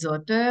become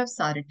assertive,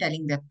 started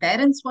telling their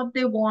parents what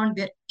they want,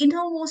 their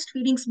innermost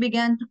feelings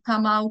began to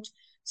come out.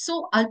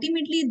 So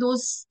ultimately,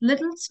 those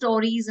little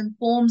stories and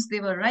poems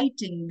they were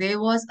writing, there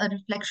was a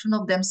reflection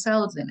of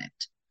themselves in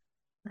it.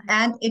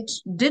 And it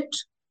did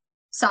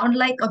sound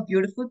like a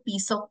beautiful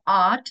piece of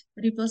art,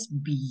 but it was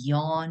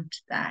beyond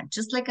that.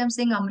 Just like I'm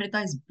saying, Amrita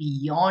is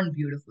beyond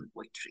beautiful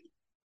poetry.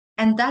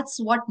 And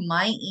that's what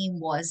my aim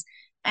was.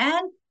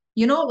 And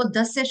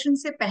 10 session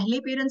से पहले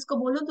parents को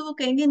बोलो तो वो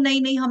कहेंगे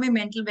नहीं नहीं, हमें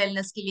मेंटल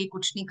वेलनेस के लिए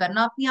कुछ नहीं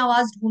करना, अपनी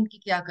आवाज ढूंढ के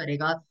क्या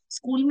करेगा,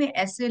 स्कूल में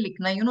ऐसे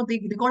लिखना,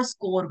 they got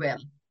score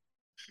well.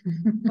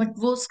 But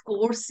वो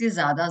स्कोर से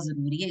ज्यादा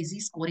जरूरी है, is he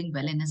scoring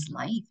well in his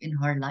life, in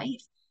her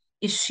life?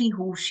 Is she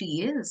who she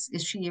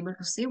is she able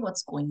to से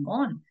व्हाट्स गोइंग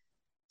ऑन?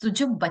 तो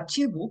जब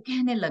बच्चे वो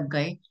कहने लग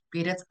गए,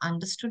 parents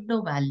understood the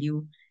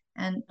value.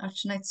 And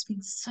Archana, it's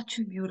been such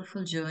a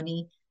beautiful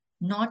journey.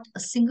 Not a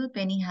single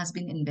penny has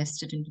been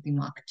invested into the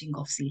marketing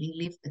of Sailing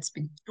Leaf. It's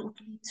been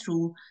totally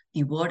through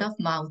the word of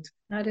mouth.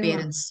 अरे वाह,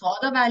 Parents saw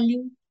the value,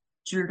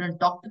 children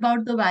talked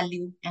about the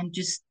value, and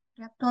just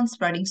kept on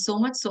spreading so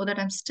much so that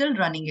I'm still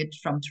running it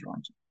from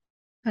Toronto.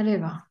 अरे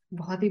वाह,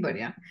 बहुत ही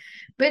बढ़िया.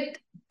 But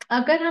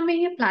अगर हमें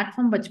ये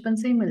प्लेटफॉर्म बचपन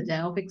से ही मिल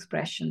जाए ऑफ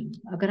एक्सप्रेशन,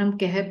 अगर हम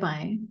कह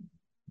पाए,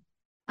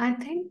 I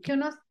think,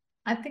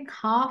 I think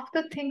half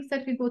the things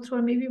that we go through,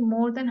 or maybe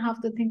more than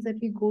half the things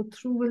that we go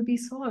through, will be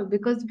solved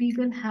because we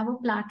will have a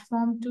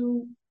platform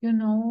to,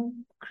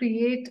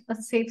 create a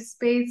safe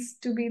space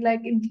to be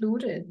like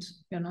included,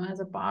 as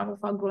a part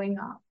of our growing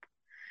up.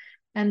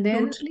 And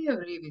then, Totally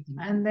agree with you.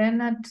 and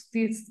then at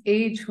this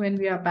age when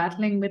we are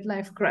battling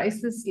midlife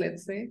crisis,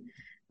 let's say,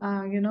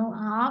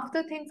 half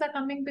the things are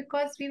coming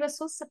because we were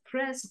so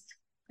suppressed.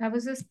 I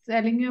was just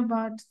telling you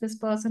about this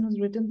person who's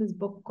written this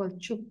book called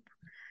Chup.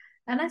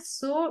 And I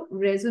so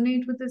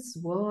resonate with this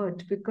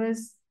word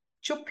because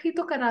चुप ही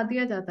तो करा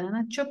दिया जाता है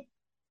ना. चुप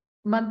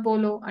मत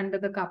बोलो अंडर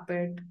द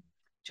कार्पेट,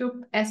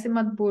 चुप ऐसे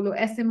मत बोलो,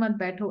 ऐसे मत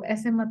बैठो,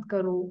 ऐसे मत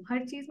करो,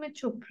 हर चीज में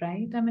चुप,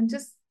 राइट? आई मीन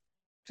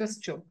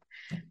just चुप.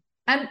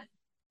 And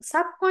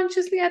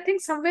subconsciously, I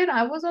think somewhere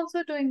I was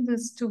also doing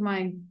this to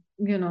my,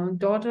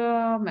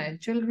 daughter, my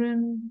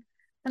children.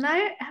 And I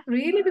have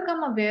really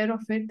become aware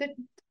of it, that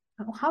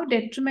how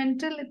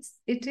detrimental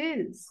it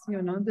is,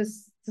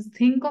 this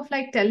think of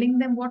like telling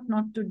them what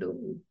not to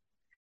do.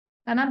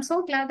 And I'm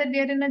so glad that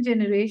we are in a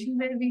generation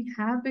where we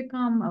have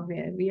become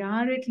aware. We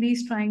are at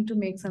least trying to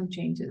make some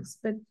changes.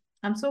 But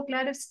I'm so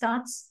glad it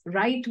starts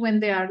right when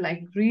they are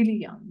like really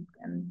young.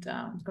 And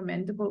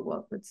commendable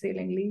work with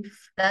Sailing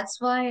Leaf.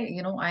 That's why,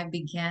 I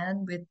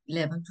began with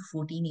 11 to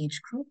 14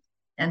 age group.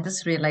 And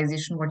this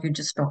realization, what you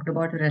just talked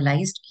about,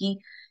 realized कि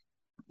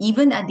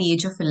even at the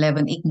age of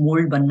 11, एक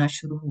mold बनना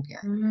शुरू हो गया.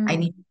 I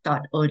need to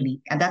start early.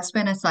 And that's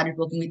when I started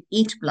working with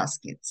 8+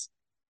 kids.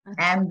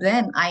 And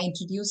then I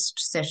introduced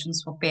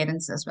sessions for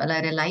parents as well.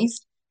 I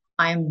realized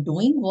I am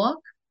doing work.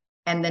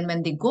 And then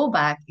when they go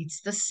back,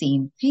 it's the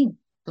same thing.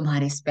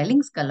 तुम्हारे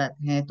spellings गलत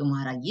हैं,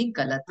 तुम्हारा ये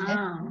गलत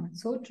है.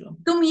 So true.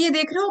 तुम ये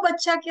देख रहे हो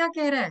बच्चा क्या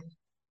कह रहा है,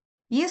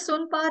 ये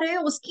सुन पा रहे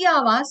हो, उसकी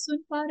आवाज सुन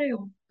पा रहे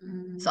हो.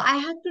 So I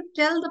had to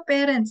tell the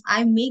parents,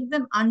 I make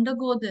them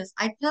undergo this.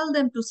 I tell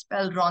them to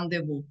spell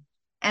rendezvous.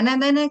 And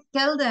then I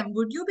tell them,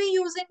 would you be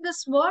using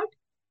this word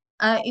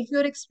if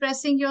you're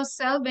expressing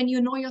yourself when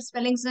you know your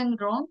spellings are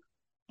wrong?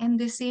 And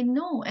they say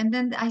no. And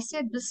then I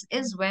said, this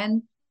is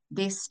when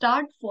they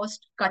start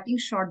first cutting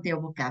short their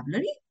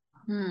vocabulary.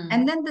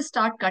 And then they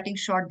start cutting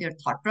short their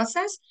thought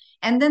process.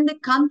 And then they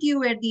come to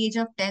you at the age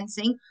of 10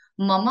 saying,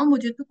 मम्मा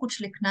मुझे तो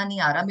कुछ लिखना नहीं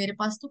आ रहा, मेरे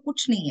पास तो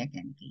कुछ नहीं है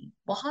कहने के लिए,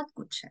 बहुत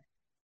कुछ है.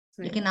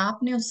 लेकिन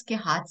आपने उसके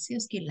हाथ से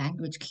उसकी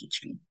लैंग्वेज खींच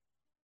ली,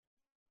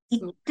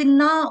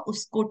 इतना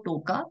उसको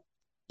टोका,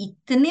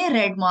 इतने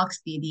रेड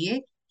मार्क्स दे दिए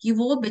कि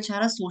वो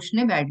बेचारा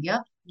सोचने बैठ गया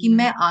कि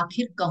मैं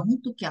आखिर कहूं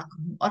तो क्या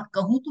कहूं और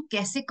कहूं तो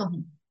कैसे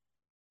कहूं.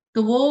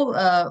 तो वो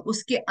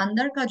उसके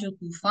अंदर का जो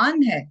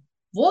तूफान है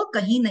वो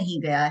कहीं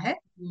नहीं गया है,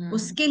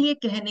 उसके लिए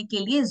कहने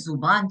के लिए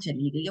जुबान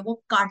चली गई है,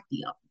 वो काट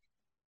दिया.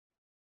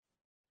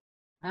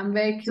 I'm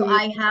very So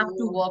curious. I have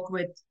to work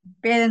with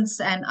parents,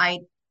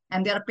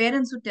 and there are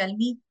parents who tell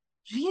me,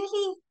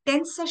 really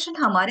 10th session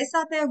हमारे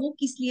साथ है, वो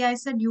किस लिए? I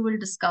said, you will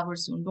discover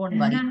soon, don't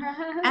worry.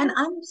 And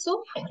I'm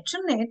so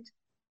fortunate,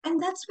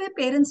 and that's where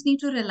parents need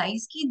to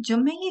realize कि जब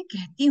मैं ये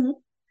कहती हूँ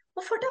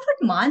वो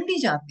फटाफट मान भी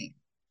जाते हैं,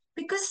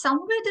 because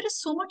somewhere there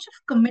is so much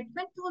of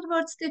commitment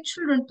towards their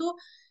children. So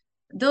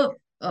the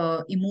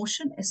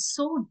emotion is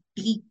so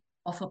deep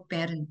of a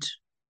parent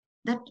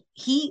that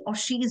he or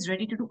she is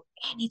ready to do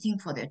anything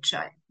for their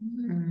child.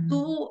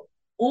 तो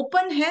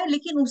open है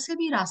लेकिन उसे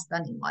भी रास्ता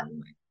नहीं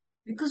मालूम है,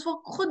 because वो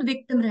खुद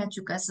विक्टिम रह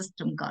चुका है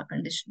सिस्टम का,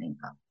 कंडीशनिंग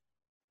का.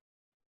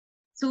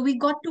 So we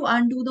got to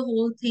undo the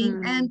whole thing,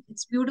 Hmm. and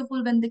it's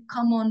beautiful when they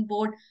come on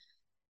board.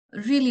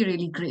 Really,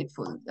 really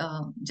grateful.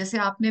 जैसे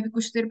आपने अभी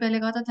कुछ देर पहले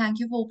कहा था, thank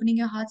you for opening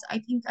your hearts. I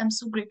think I'm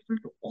so grateful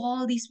to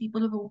all these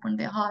people who have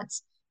opened their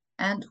hearts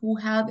and who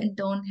have in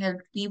turn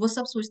helped me. वो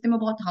सब सोचते हैं मैं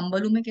बहुत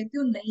humble हूँ, मैं कहती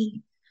हूँ नहीं.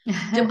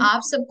 जब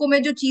आप सबको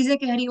मैं जो चीजें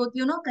कह रही होती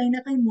हूँ ना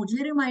कहीं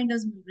मुझे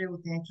रिमाइंडर्स मिल रहे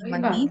होते हैं कि सही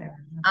बात मनमीत, है.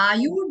 are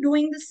you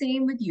doing the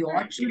same with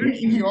your children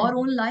in your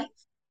own life?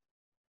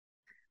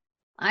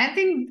 I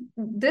think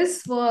this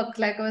work,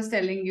 like I was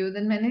telling you,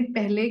 then मैंने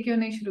पहले क्यों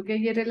नहीं शुरू किया,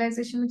 ये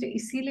realization मुझे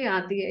इसीलिए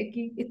आती है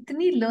कि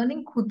इतनी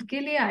learning खुद के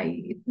लिए आई,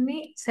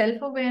 इतनी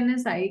self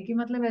awareness आई कि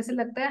मतलब ऐसे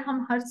लगता है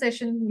हम हर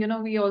session,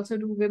 we also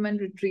do women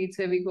retreats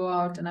where we go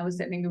out, and I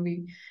was telling you we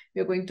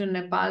are going to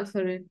Nepal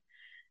for it.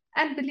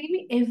 And believe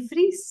me,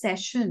 every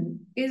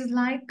session is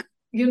like,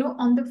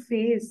 on the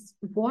face,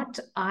 what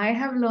I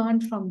have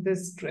learned from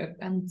this trip,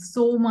 and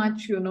so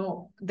much,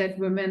 that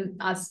women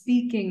are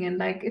speaking, and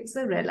like it's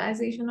a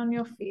realization on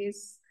your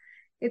face.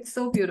 It's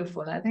so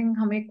beautiful. I think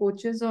हमें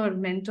coaches or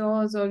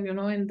mentors or,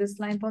 in this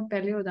line बहुत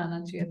पहले हो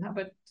जाना चाहिए था,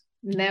 but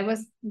never,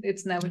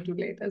 it's never too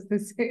late, as they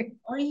say.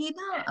 और ये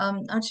ना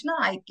अर्चना,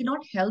 I can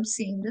not help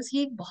saying this,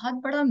 ये एक बहुत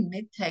बड़ा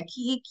मिथ है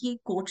कि एक ये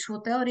कोच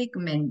होता है और एक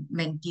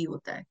मेंटी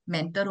होता है,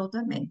 मेंटर होता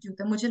है, मेंटी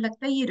होता है. मुझे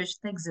लगता है ये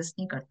रिश्ता एग्जिस्ट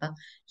नहीं करता.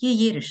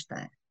 ये रिश्ता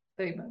है.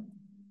 सही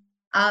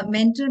बात.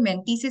 मेंटर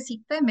मेंटी से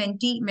सीखता है,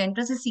 मेंटी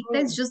मेंटर से सीखता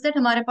है. इट्स जस्ट दैट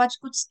हमारे पास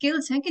कुछ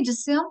स्किल्स हैं कि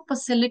जिससे हम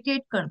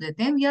फैसिलिटेट कर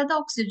देते हैं. We are the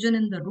oxygen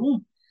in the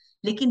room,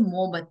 लेकिन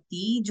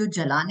मोमबत्ती जो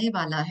जलाने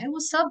वाला है वो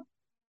सब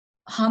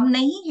हम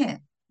नहीं है.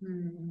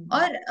 Hmm.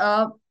 और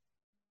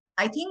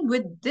I think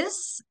with this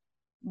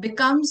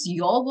becomes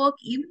your work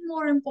even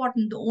more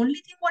important. The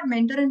only thing what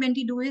mentor and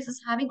mentee do is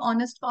having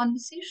honest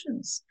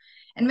conversations.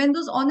 And when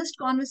those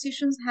honest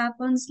conversations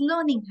happens,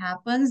 learning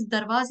happens,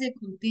 दरवाजे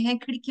खुलते हैं,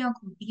 खिड़कियां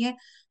खुलती हैं,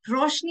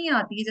 रोशनी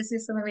आती है, जैसे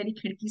इस समय मेरी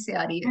खिड़की से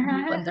आ रही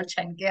है, धूप अंदर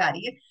छन के आ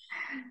रही है.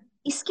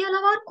 इसके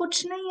अलावा और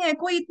कुछ नहीं है.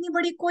 कोई इतनी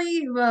बड़ी कोई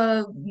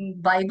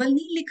बाइबल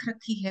नहीं लिख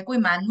रखी है, कोई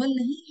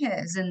मैनुअल नहीं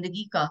है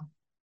जिंदगी का.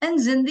 एंड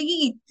जिंदगी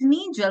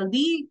इतनी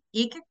जल्दी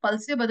एक एक पल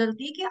से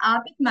बदलती है कि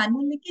आप एक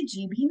मैनुअल लेके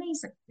जी भी नहीं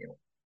सकते हो.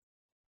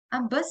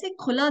 आप बस एक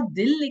खुला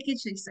दिल लेके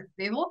जी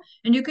सकते हो.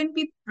 And you can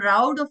be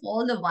proud of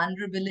all the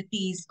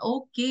vulnerabilities.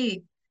 Okay,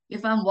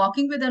 if I am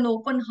walking with an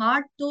open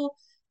heart, तो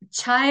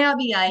छाया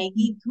भी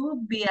आएगी, धूप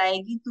भी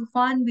आएगी,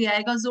 तूफान भी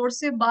आएगा, जोर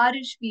से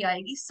बारिश भी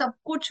आएगी, सब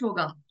कुछ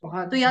होगा. तो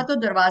बहुत. या तो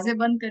दरवाजे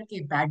बंद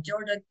करके बैठ जाओ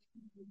डर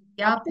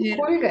के, या अब तो फिर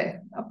खुल गए.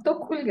 अब तो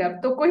खुल गए, अब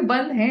तो कोई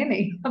बंद है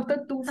नहीं, अब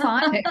तो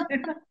तूफान है.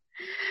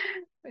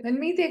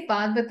 रणमीत, एक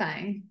बात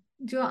बताएं,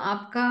 जो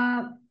आपका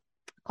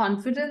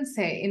कॉन्फिडेंस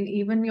है in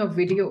even your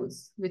videos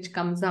which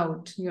comes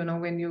out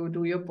when you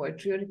do your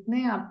poetry, और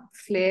इतने आप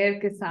फ्लेयर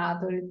के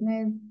साथ, और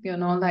इतने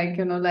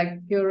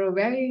like you're a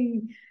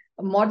very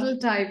model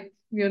type,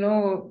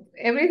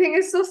 everything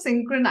is so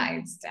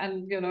synchronized,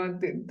 and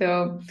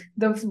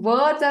the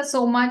words are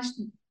so much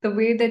the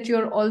way that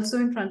you're also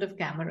in front of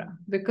camera,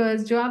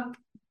 because जो आप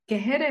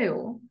कह रहे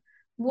हो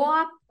वो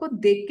आपको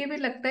देख के भी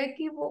लगता है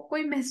कि वो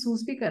कोई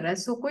महसूस भी कर रहा है,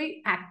 सो कोई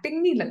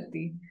एक्टिंग नहीं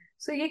लगती.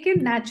 सो ये कि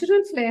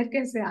नेचुरल फ्लेयर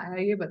कैसे आया,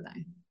 ये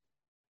बताएं.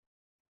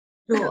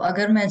 तो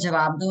अगर मैं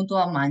जवाब दूं तो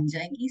आप मान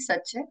जाएंगी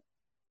सच है.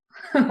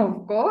 ऑफ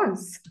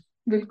कोर्स,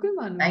 बिल्कुल थैंक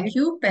मानूंगी.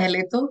 यू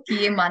पहले तो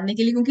कि ये मानने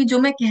के लिए, क्योंकि जो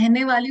मैं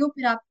कहने वाली हूँ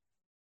फिर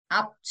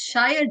आप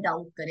शायद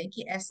डाउट करें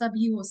कि ऐसा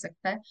भी हो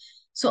सकता है.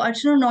 सो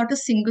Archana, not a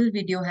single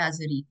video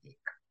has a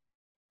retake.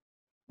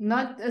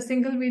 Not a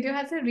single video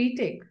has a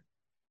retake.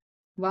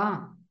 वाह.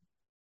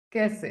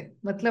 कैसे,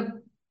 मतलब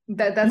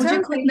that's what मुझे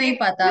I'm खुद saying, नहीं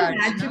पता कि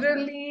Archana.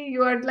 naturally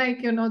you are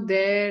like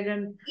there,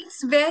 and it's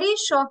very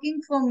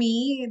shocking for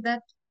me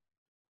that.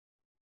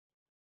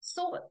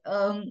 So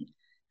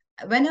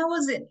when I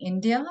was in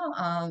India,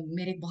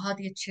 मेरे बहुत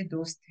ही अच्छे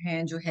दोस्त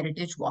हैं जो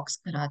हेरिटेज वॉक्स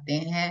कराते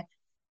हैं.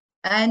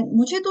 एंड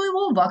मुझे तो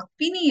वो वक्त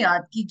भी नहीं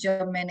याद कि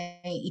जब मैंने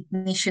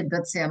इतनी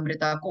शिद्दत से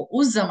अमृता को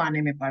उस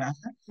जमाने में पढ़ा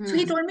था. So he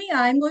hmm. Told me,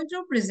 I am going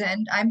to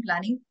present, I am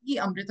planning कि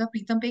अमृता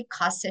प्रीतम पे एक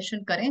खास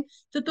सेशन करें,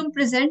 तो तुम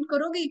प्रेजेंट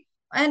करोगी.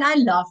 And I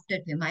laughed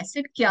at him. I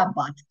said, क्या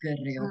बात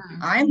कर रहे हो,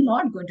 hmm. I am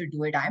not going to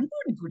do it, I am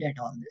not good at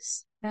all this.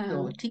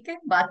 तो हाँ. ठीक है,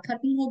 बात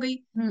खत्म हो गई.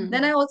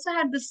 Then I hmm. also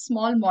had this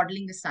small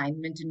modeling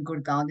assignment in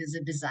Gurgaon. There's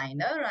a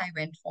designer. I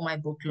went for my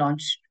book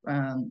launch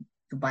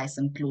to buy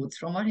some clothes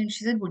from her, and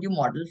she said, "Would you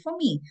model for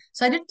me?"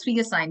 So I did 3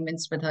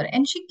 assignments with her,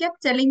 and she kept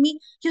telling me,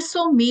 "You're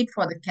so made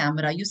for the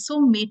camera. You're so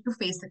made to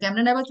face the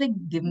camera." And I was like,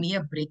 "Give me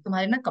a break.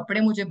 तुम्हारे ना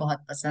कपड़े मुझे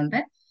बहुत पसंद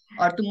है,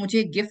 और तुम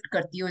मुझे गिफ्ट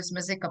करती हो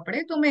इसमें से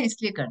कपड़े, तो मैं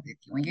इसलिए कर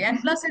देती हूँ ये.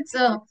 And plus, it's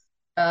a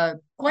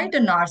quite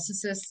a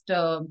narcissist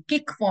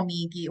kick for me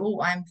कि oh,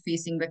 I'm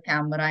facing the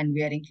camera and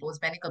wearing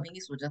clothes. मैंने कभी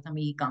नहीं सोचा था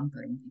मैं ये काम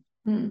करूंगी.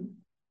 हम्म.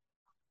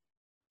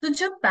 तो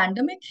जब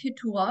पैंडमिक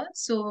हिट हुआ,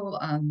 so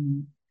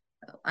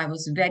I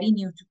was very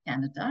new to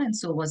Canada, and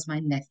so was my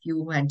nephew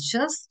who had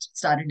just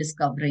started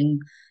discovering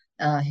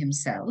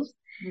himself.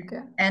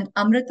 Okay. And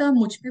Amrita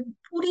मुझ पे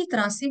पूरी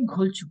तरह से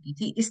घुल चुकी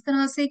थी, इस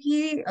तरह से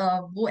कि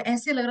वो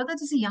ऐसे लग रहा था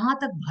जैसे यहाँ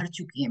तक भर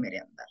चुकी है मेरे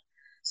अंदर.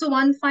 So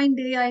one fine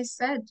day I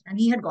said, and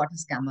he had got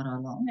his camera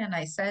along, and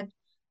I said,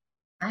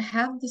 I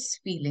have this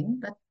feeling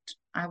that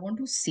I want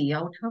to say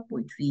out her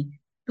poetry.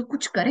 तो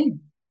कुछ करें,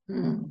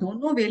 Hmm.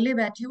 दोनों वेले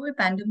बैठे हुए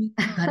पैंडेमिक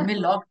में घर में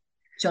लॉक,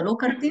 चलो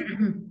करते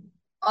हैं.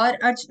 और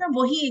अर्चना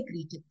वही एक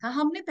रीटेक था.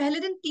 हमने पहले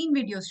दिन 3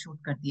 वीडियोस शूट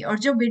कर दिए, और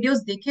जब वीडियोस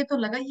देखे तो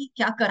लगा ये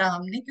क्या करा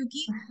हमने,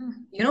 क्योंकि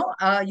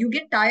you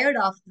get tired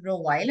after a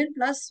while, and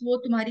plus वो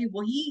तुम्हारी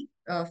वही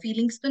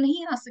फीलिंग्स तो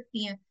नहीं आ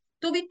सकती हैं.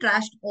 तो वी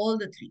ट्रैश्ड ऑल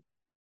द 3.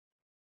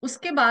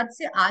 उसके बाद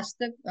से आज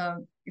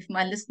तक, if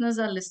my listeners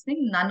are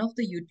listening, none of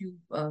the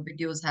YouTube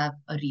videos have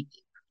a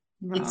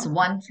retake. It's Wow.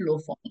 One flow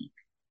for मी.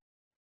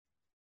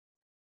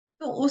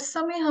 तो उस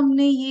समय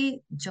हमने ये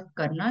जब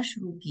करना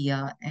शुरू किया,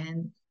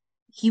 and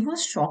he was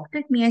shocked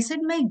at me. I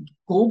said, मैं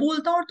गो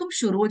बोलता हूँ और तुम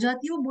शुरू हो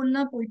जाती हो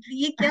बोलना पोइट्री,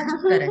 ये क्या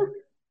चक्कर है?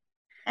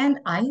 And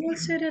I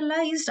also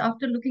realized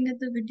after looking at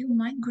the video,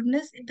 my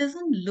goodness, it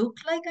doesn't look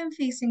like I'm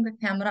facing the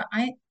camera.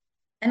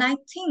 And I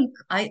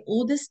think I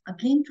owe this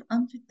again to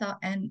Amrita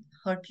and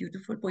her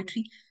beautiful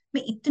poetry.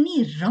 मैं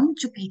इतनी रम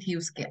चुकी थी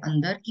उसके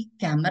अंदर कि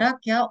camera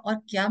क्या और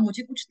क्या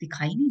मुझे कुछ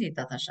दिखाई नहीं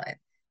देता था शायद,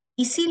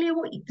 इसीलिए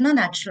वो इतना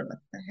नेचुरल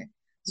लगता है.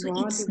 सो बहुत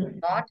ही इट्स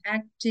बढ़िया. Not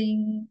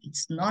acting,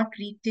 it's not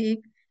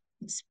retake,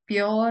 it's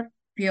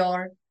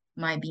pure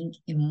my being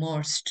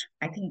immersed.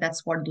 I think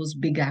that's what those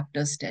big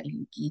actors tell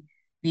you. Ki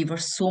we were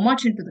so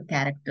much into the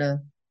character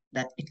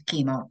that it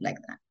came out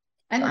like that.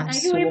 So And I'm are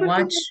you so able to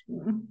much.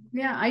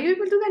 yeah, are you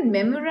able to then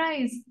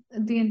memorize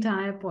the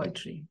entire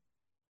poetry?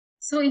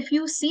 So if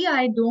you see,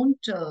 I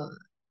don't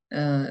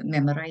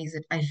memorize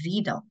it. I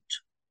read out.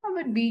 हाँ,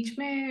 but बीच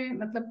में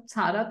मतलब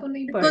सारा तो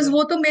नहीं पढ़ because रहे.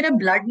 वो तो मेरे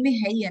ब्लड में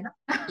है ही है ना.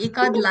 एक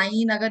आध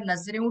लाइन अगर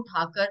नजरें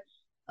उठाकर,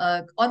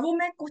 और वो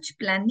मैं कुछ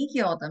प्लान नहीं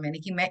किया होता मैंने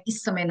कि मैं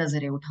इस समय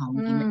नजरें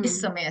उठाऊंगी, मैं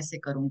इस हम्म. समय ऐसे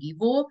करूंगी.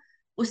 वो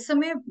उस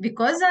समय,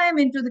 because I am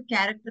into the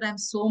character, I am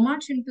so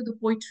much into the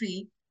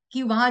poetry,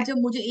 कि वहां जब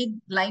मुझे एक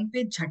लाइन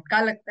पे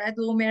झटका लगता है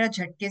तो वो मेरा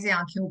झटके से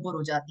आंखें ऊपर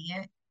हो जाती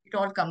हैं. It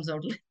all comes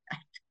out like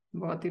that.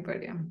 बहुत ही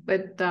बढ़िया.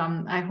 But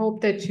I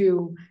hope that you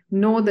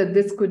know that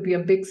this could be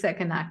a big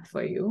second act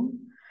for you.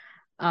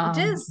 It Um,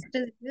 is, it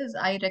is, it is.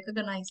 I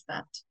recognize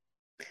that.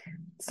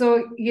 so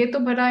ये तो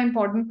बड़ा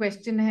important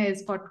question है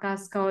इस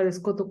podcast का, और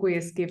इसको तो कोई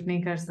escape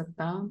नहीं कर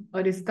सकता.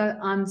 और इसका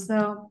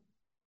answer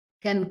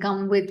can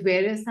come with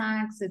various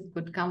acts. It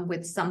could come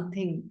with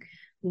something,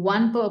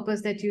 one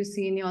purpose that you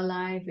see in your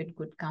life. It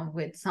could come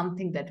with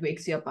something that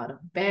wakes you up out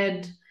of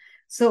bed.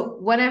 So,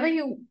 whatever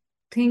you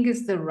think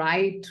is the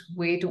right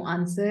way to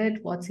answer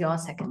it, what's your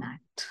second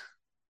act?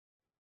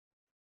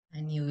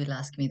 And you will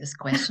ask me this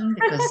question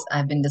because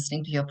I've been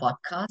listening to your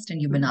podcast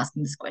and you've been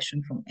asking this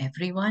question from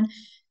everyone.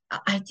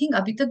 I think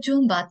अभी तक जो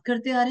हम बात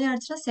करते आ रहे हैं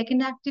अर्चना,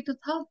 second act ही तो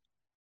था.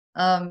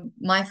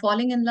 My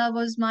falling in love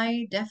was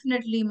my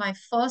definitely my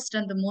first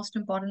and the most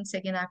important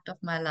second act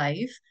of my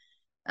life.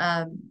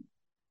 Um,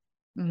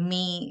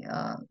 me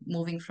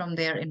moving from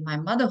there in my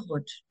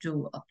motherhood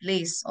to a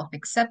place of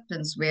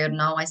acceptance where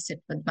now I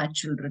sit with my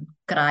children,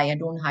 cry. I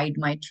don't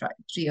hide my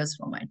tears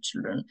from my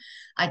children.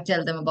 I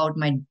tell them about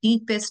my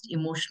deepest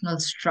emotional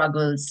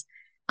struggles.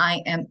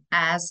 I am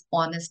as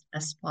honest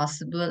as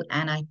possible,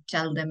 and I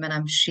tell them when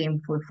I'm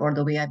shameful for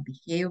the way I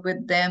behave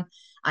with them.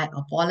 I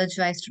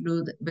apologize to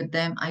do with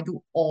them. I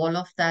do all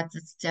of that.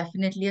 It's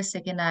definitely a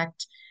second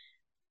act.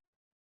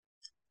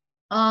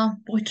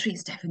 Poetry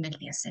is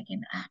definitely a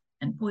second act,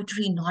 and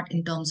poetry not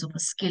in terms of a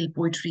skill,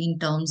 poetry in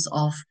terms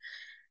of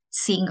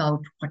saying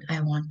out what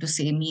I want to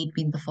say, may it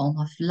be in the form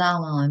of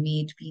lava, may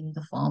it be in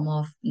the form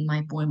of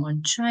my poem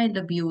on child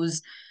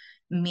abuse,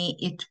 may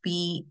it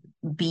be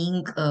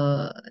being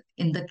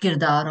in the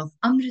kirdar of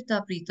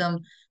Amrita Pritam,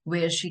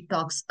 where she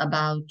talks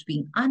about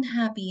being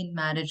unhappy in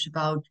marriage,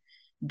 about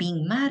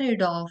being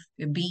married off,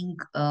 being,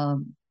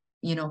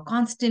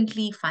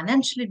 constantly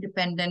financially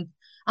dependent.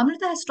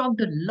 Amrita has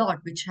talked a lot,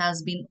 which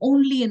has been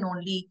only and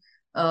only,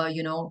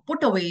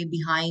 put away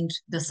behind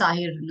the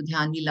Sahir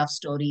Ludhiani love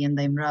story and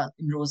the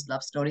Imroz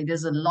love story.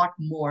 There's a lot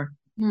more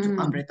to Hmm.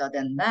 Amrita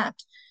than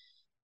that.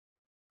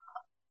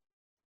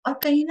 और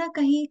कहीं ना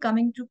कहीं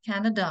coming to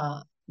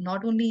Canada,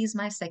 not only is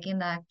my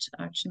second act,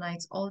 Archana,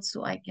 it's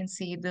also, I can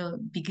say, the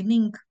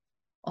beginning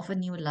of a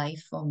new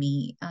life for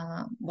me.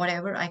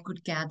 Whatever I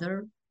could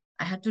gather,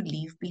 I had to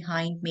leave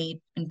behind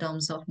me in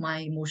terms of my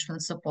emotional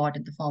support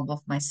in the form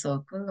of my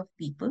circle of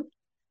people.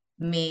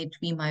 May it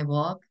be my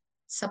work,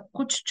 सब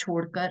कुछ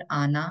छोड़कर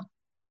आना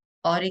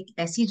और एक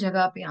ऐसी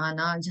जगह पे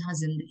आना जहाँ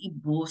जिंदगी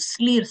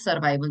मोस्टली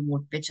सर्वाइवल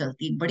मोड पे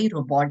चलती, बड़ी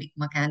रोबोटिक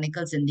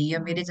मैकेनिकल जिंदगी है.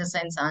 मेरे जैसा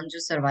इंसान जो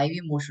सर्वाइव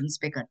इमोशंस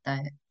पे करता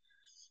है.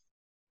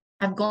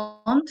 I've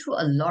gone through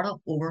a lot of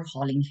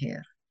overhauling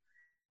here.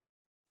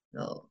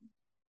 So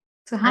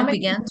So, how I many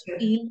began to years?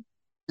 feel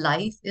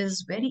life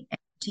is very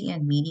empty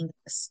and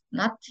meaningless.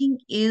 Nothing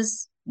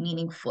is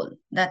meaningful.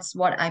 That's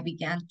what I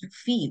began to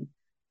feel.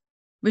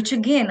 Which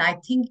again, I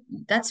think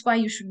that's why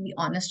you should be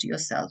honest to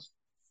yourself.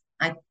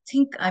 I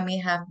think I may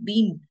have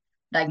been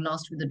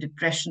diagnosed with a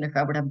depression if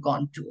I would have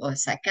gone to a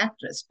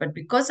psychiatrist. But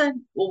because I've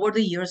over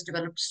the years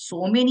developed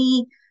so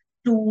many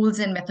tools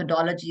and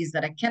methodologies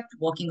that I kept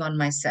working on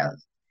myself,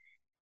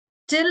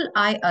 till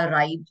I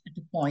arrived at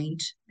a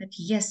point that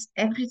yes,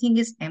 everything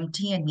is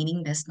empty and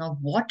meaningless. Now,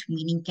 what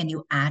meaning can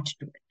you add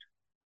to it?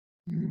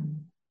 Mm.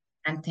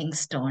 And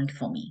things turned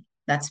for me.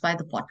 That's why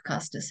the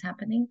podcast is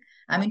happening.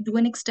 I mean, to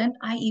an extent,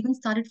 I even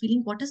started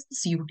feeling, what is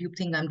this YouTube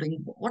thing I'm doing?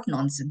 What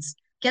nonsense?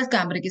 क्या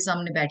कैमरे के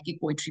सामने बैठ के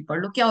poetry पढ़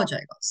लो, क्या हो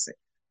जाएगा उससे?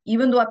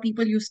 Even though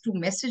people used to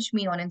message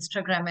me on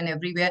Instagram and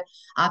everywhere,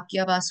 आपकी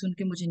आवाज सुन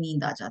के मुझे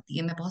नींद आ जाती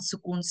है, मैं बहुत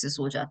सुकून से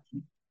सो जाती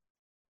हूँ.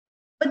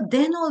 But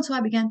then also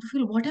I began to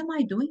feel, what am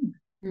I doing?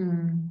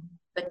 Mm.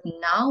 But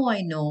now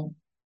I know,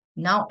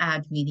 now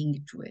add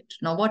meaning to it.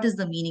 Now, what is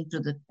the meaning to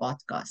the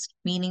podcast?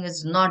 Meaning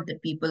is not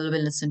that people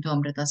will listen to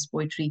Amrita's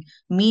poetry.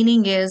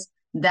 Meaning is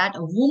that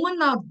a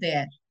woman out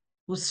there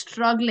who's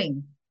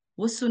struggling,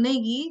 वो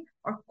सुनेगी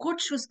और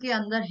कुछ उसके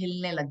अंदर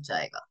हिलने लग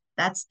जाएगा.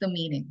 That's the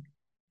meaning.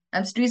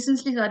 I've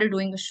recently started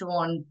doing a show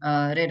on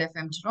Red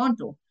FM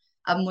Toronto.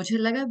 अब मुझे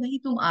लगा भाई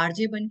तुम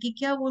आरजे बन के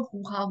क्या वो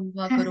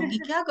हुआ करोगी,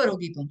 क्या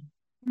करोगी तुम?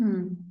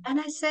 Mm. एंड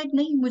आई सेड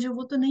नहीं, मुझे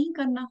वो तो नहीं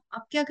करना.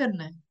 अब क्या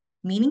करना है?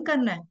 मीनिंग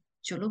करना है.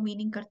 चलो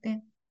मीनिंग करते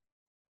हैं.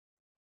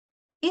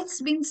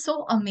 It's been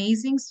so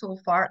amazing so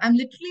far. I'm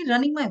literally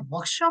running my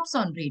workshops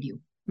on radio.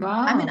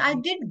 I mean, Wow. I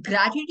did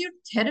gratitude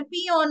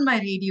therapy on my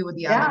radio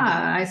the other day.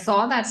 Yeah, I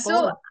saw that So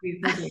post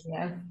recently.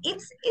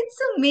 Yes. it's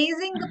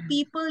amazing the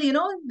people,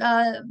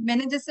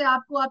 मैंने जैसे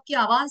आपको आपकी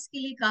आवाज के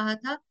लिए कहा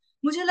था,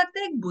 मुझे लगता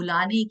है एक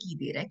बुलाने की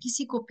देर है,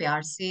 किसी को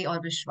प्यार से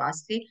और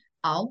विश्वास से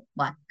आओ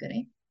बात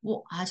करें,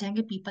 वो आ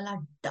जाएंगे. People are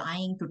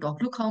dying to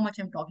talk. Look how much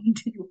I am talking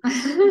to you.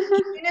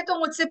 किसी ने तो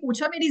मुझसे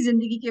पूछा मेरी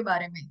जिंदगी के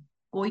बारे में,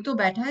 कोई तो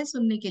बैठा है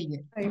सुनने के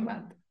लिए. सही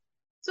बात.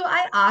 So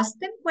I asked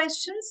them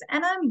questions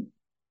and I'm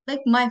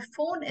like, my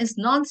phone is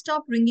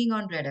non-stop ringing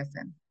on Red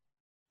FM.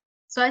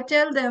 So I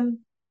tell them,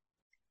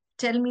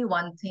 tell me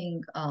one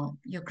thing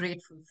you're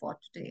grateful for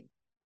today.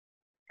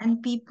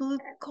 And people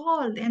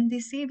call and they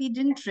say, we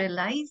didn't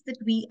realize that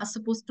we are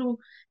supposed to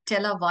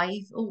tell our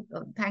wife, oh,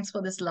 thanks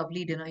for this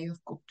lovely dinner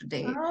you've cooked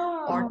today,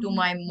 or Oh. to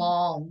my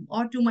mom,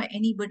 or to my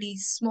anybody,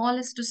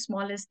 smallest to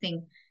smallest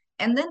thing.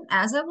 And then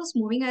as I was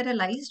moving, I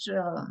realized,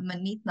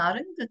 Manmeet,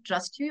 Narang, the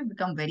trust you,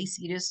 become very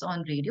serious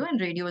on radio,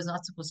 and radio is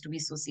not supposed to be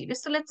so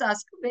serious. So let's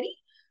ask a very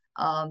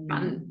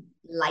Fun.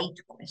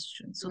 light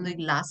question. So the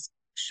Mm. last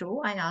show,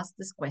 I asked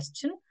this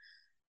question.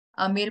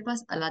 मेरे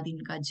पास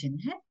Aladdin का जिन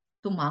है,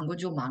 तो मांगो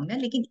जो मांगना है,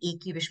 लेकिन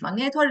एक ही विश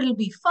मांगे. I thought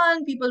it'll be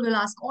fun. People will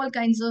ask all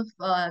kinds of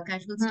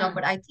casual stuff,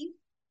 but Hmm. I think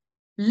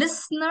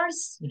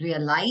listeners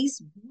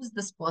realize who's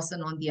this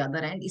person on the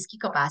other end.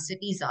 इसकी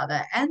capacity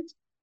ज़्यादा है. And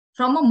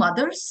from a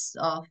mother's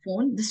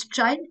phone, this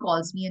child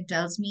calls me and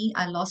tells me,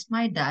 I lost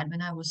my dad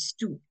when I was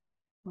 2.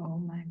 Oh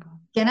my God.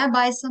 Can I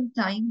buy some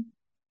time?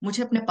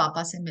 मुझे अपने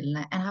पापा से मिलना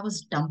है. And I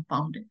was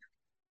dumbfounded.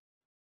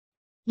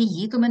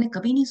 ये तो मैंने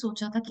कभी नहीं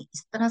सोचा था कि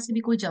इस तरह से भी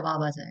कोई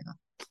जवाब आ जाएगा.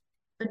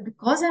 But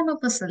because I'm a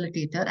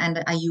facilitator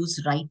and I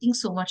use writing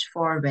so much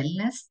for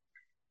wellness,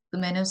 तो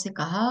मैंने उसे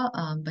कहा,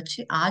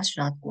 बच्चे आज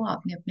रात को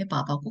आपने अपने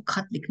पापा को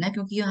खत लिखना है,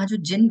 क्योंकि यहाँ जो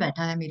जिन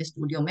बैठा है मेरे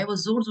स्टूडियो में वो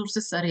जोर जोर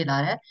से सर हिला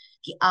रहा है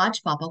कि आज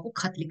पापा को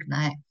खत लिखना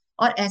है,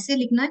 और ऐसे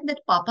लिखना है दैट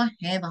पापा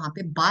है वहां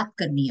पे, बात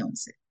करनी है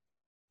उनसे.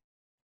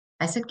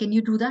 I said, can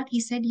you do that?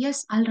 He said,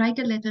 yes, I'll write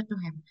a letter to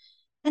him.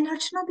 And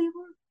Archana, there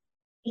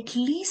were at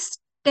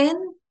least 10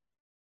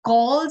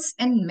 calls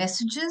and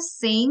messages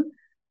saying,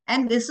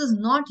 and this is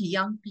not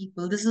young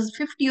people, this is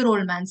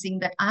 50-year-old man saying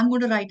that I'm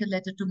going to write a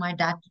letter to my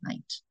dad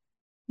tonight.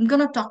 I'm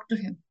going to talk to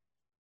him.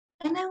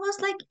 And I was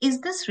like,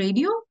 is this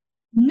radio?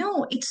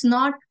 No, it's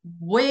not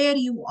where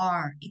you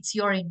are. It's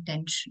your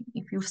intention.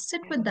 If you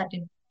sit with that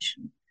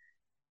intention,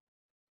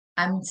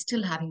 I'm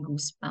still having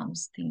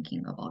goosebumps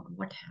thinking about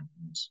what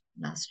happened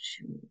last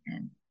show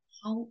and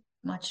how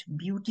much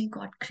beauty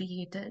got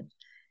created.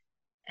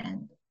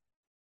 And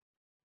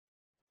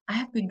I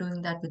have been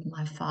doing that with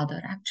my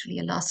father. Actually,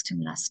 I lost him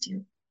last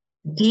year.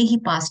 The day he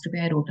passed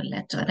away, I wrote a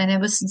letter. And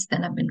ever since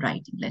then, I've been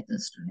writing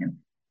letters to him.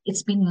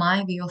 It's been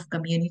my way of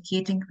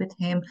communicating with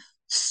him.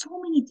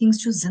 So many things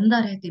जो जिंदा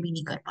रहते भी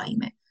नहीं कर पाई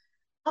मैं.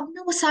 अब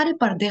ना वो सारे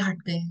पर्दे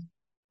हट गए हैं.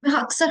 मैं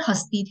अक्सर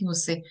हंसती थी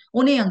उससे.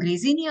 उन्हें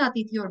अंग्रेजी नहीं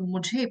आती थी और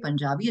मुझे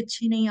पंजाबी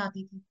अच्छी नहीं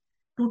आती थी.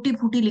 टूटी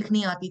फूटी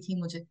लिखनी आती थी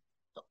मुझे.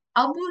 तो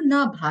अब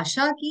ना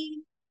भाषा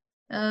की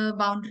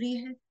बाउंड्री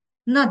है,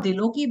 ना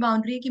दिलों की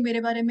बाउंड्री है कि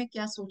मेरे बारे में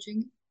क्या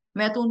सोचेंगे.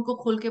 मैं तो उनको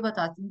खोल के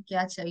बताती हूँ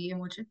क्या चाहिए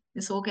मुझे.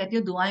 जैसे वो कहती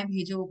है दुआएं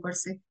भेजो ऊपर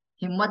से,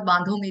 हिम्मत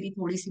बांधो मेरी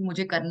थोड़ी सी,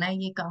 मुझे करना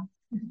है ये काम.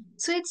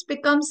 So it's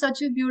become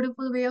such a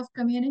beautiful way of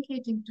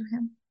communicating to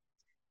him.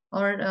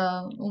 और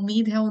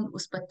उम्मीद है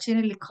उस बच्चे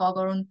ने लिखा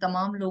होगा और उन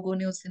तमाम लोगों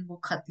ने उस दिन वो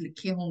खत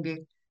लिखे होंगे,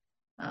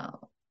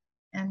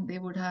 and they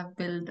would have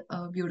built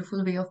a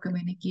beautiful way of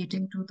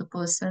communicating to the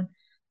person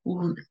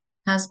who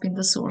has been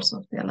the source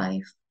of their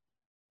life.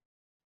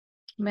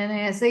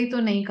 मैंने ऐसे ही तो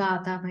नहीं कहा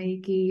था भाई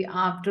कि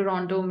आप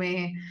टोरंटो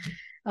में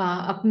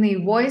अपनी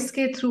वॉइस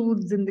के थ्रू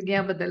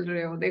जिंदगियां बदल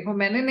रहे हो. देखो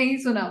मैंने नहीं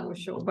सुना वो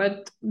show,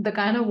 but the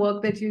kind of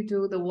work that you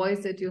do, the voice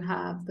that you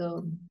have,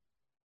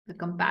 the the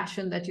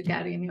compassion that you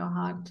carry in your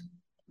heart.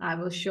 I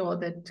was sure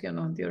that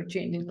you're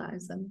changing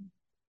lives, and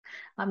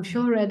I'm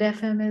sure Red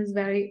FM is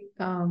very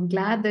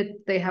glad that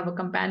they have a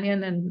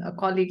companion and a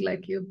colleague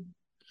like you.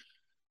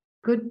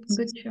 Good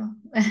show.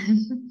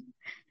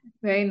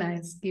 Very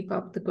nice. Keep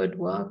up the good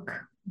work.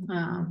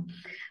 Uh,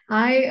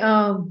 I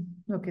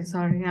okay,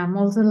 sorry. I'm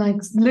also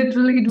like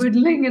literally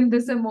dwindling in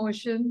this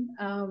emotion.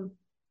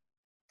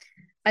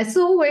 I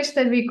so wish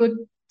that we could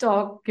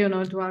talk,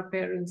 to our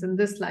parents in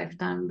this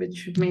lifetime,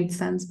 which made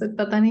sense. But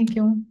पता नहीं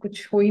क्यों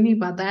कुछ हो ही नहीं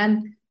पाता.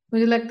 And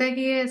मुझे लगता है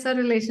कि ये ऐसा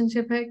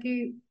रिलेशनशिप है कि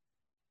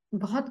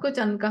बहुत कुछ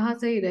अनकहा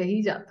से ही रह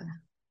ही जाता है.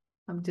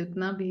 हम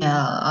जितना भी.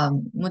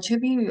 मुझे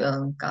भी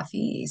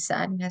काफी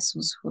सैड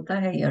महसूस होता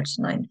है ये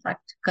अर्चना।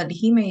 इनफैक्ट कल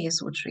ही मैं ये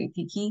सोच रही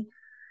थी कि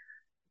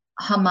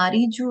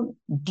हमारी जो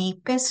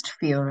डीपेस्ट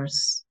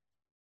फियर्स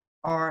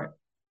और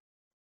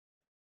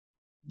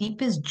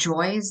डीपेस्ट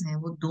जॉयज हैं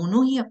वो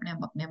दोनों ही अपने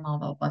अपने माँ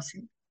बापा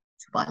से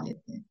छुपा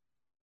लेते हैं।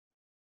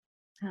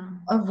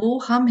 हाँ. और वो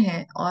हम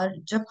हैं, और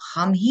जब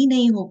हम ही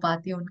नहीं हो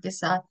पाते उनके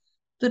साथ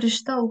तो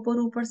रिश्ता ऊपर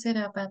ऊपर से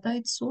रह पाता है।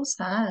 इट्स सो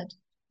सैड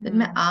दैट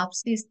मैं हम्म.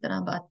 आपसे इस तरह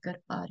बात कर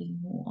पा रही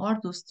हूँ और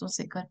दोस्तों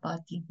से कर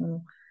पाती हूँ,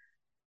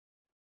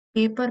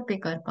 पेपर पे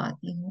कर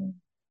पाती हूँ,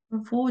 तो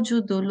वो जो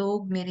दो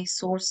लोग मेरी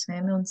सोर्स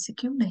हैं मैं उनसे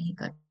क्यों नहीं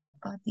कर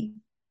पाती।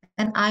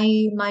 And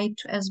I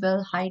might as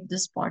well hide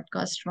this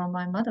podcast from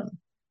my mother.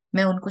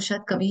 मैं उनको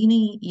शायद कभी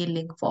नहीं ये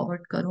लिंक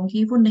फॉरवर्ड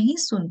करूंगी, वो नहीं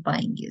सुन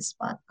पाएंगे इस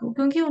बात को,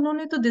 क्योंकि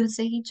उन्होंने तो दिल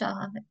से ही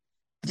चाहा है,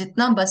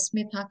 जितना बस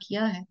में था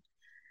किया है।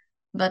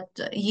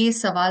 बट ये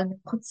सवाल मैं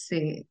खुद से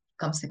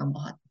कम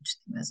बहुत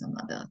पूछती हूँ एज अ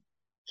मदर,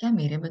 क्या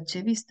मेरे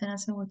बच्चे भी इस तरह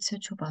से मुझसे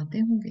छुपाते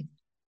होंगे?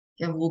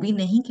 क्या वो भी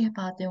नहीं कह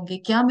पाते होंगे?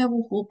 क्या मैं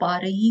वो हो पा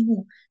रही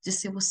हूँ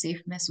जिससे वो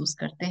सेफ महसूस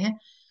करते हैं?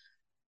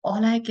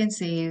 All I can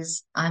say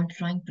is I am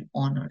trying to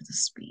honour the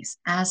space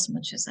as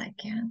much as I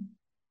can.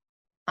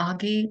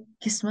 आगे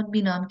किस्मत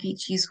भी नाम की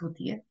चीज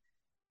होती है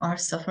और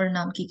सफर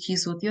नाम की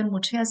चीज होती है, और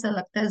मुझे ऐसा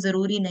लगता है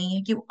जरूरी नहीं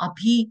है कि वो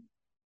अभी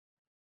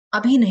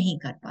अभी नहीं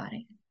कर पा रहे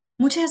हैं।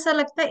 मुझे ऐसा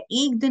लगता है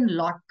एक दिन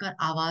लौट कर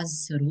आवाज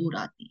जरूर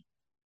आती,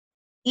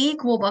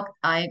 एक वो वक्त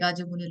आएगा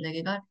जब उन्हें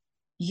लगेगा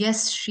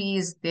यस शी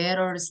इज देयर,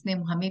 और इसने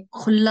हमें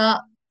खुला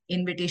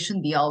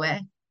इनविटेशन दिया हुआ है,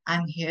 I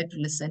am here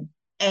to listen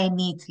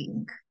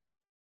anything.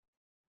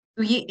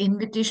 तो ये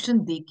इनविटेशन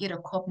दे के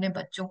रखो अपने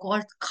बच्चों को,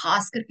 और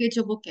खास करके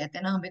जब वो कहते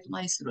हैं ना हमें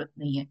तुम्हारी जरूरत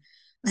नहीं है,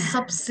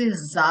 सबसे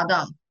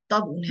ज्यादा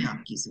तब उन्हें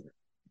आपकी जरूरत।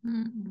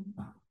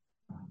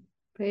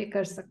 प्रे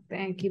कर सकते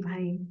हैं कि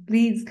भाई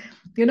प्लीज,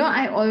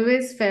 आई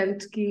ऑलवेज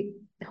फेल्ट कि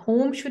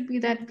home should be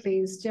that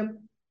place जब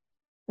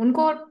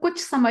उनको और कुछ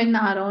समझ ना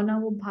आ रहा हो ना,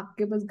 वो भाग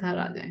के बस घर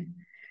आ जाए.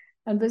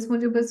 And बस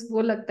मुझे बस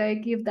वो लगता है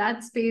कि if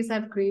that space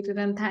I've created,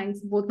 and thanks,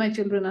 both my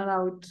children are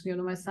out,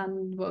 my son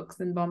works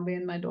in Bombay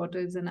and my daughter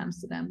is in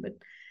Amsterdam,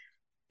 but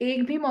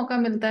एक भी मौका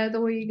मिलता है तो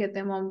वो ये कहते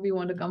हैं mom we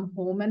want to come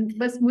home. And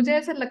बस मुझे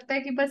ऐसा लगता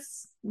है कि बस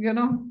you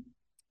know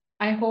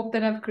I hope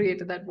that I've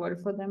created that world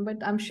for them,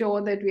 but I'm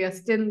sure that we are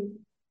still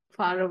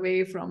far away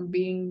from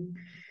being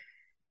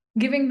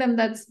giving them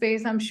that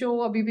space. I'm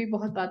sure अभी भी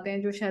बहुत बातें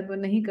हैं जो शायद वो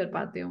नहीं कर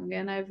पाते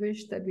होंगे, and I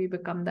wish that we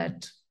become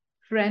that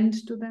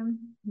friend to them.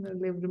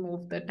 They've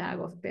removed the tag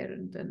of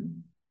parent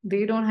and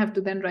they don't have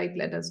to then write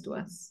letters to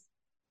us.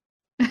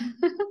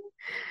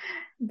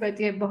 But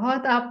ये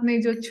बहुत आपने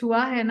जो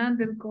छुआ है ना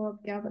दिल को, अब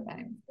क्या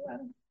बताएं.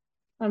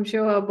 आई एम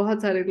श्योर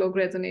बहुत सारे लोग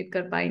रेजोनेट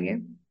कर पाएंगे.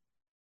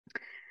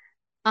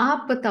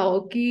 आप बताओ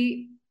कि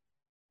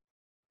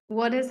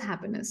what is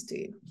happiness to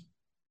you.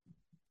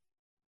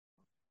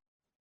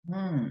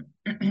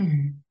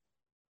 हम्म।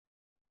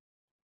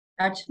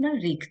 अर्चना,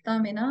 रिक्ता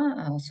में ना,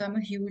 सो I am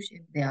a huge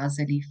Imtiaz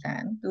Ali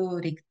fan, तो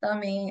रिक्ता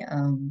में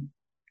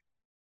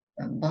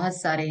बहुत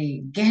सारे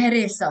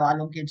गहरे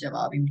सवालों के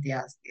जवाब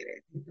इम्तियाज दे रहे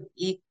थे। तो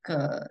एक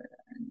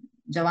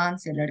जवान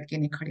से लड़के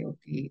ने खड़े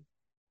होके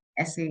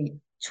ऐसे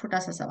छोटा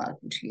सा सवाल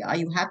पूछ लिया, आर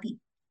यू हैप्पी?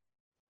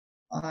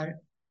 और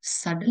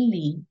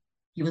सडनली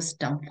ही वाज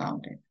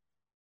डम्बफाउंडेड।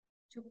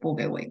 चुप हो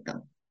गए वो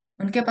एकदम,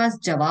 उनके पास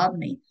जवाब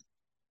नहीं था।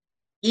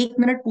 1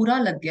 मिनट पूरा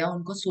लग गया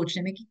उनको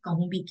सोचने में कि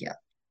कहूं भी क्या।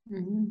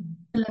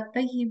 तो लगता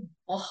है ये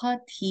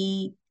बहुत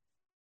ही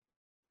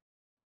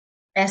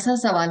ऐसा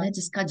सवाल है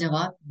जिसका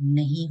जवाब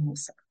नहीं हो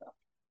सकता।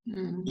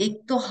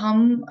 एक तो हम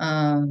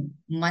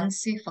मन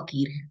से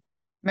फकीर हैं,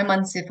 मैं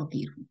मन से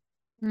फकीर हूँ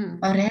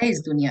और है इस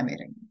दुनिया में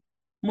रही।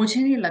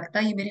 मुझे नहीं लगता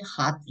ये मेरे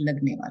हाथ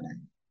लगने वाला है।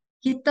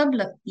 ये तब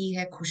लगती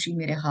है खुशी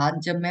मेरे हाथ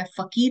जब मैं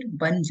फकीर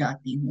बन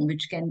जाती हूँ,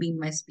 which can be in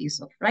my space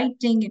of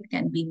writing, it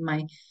can be in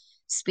my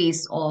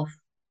space of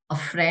a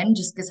friend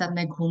जिसके साथ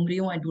मैं घूम रही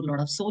हूँ, I do lot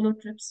of solo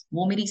trips,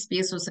 वो मेरी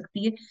स्पेस हो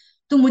सकती है।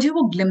 तो मुझे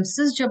वो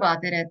ग्लिम्पसेस जब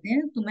आते रहते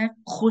हैं तो मैं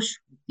खुश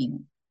होती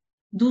हूँ।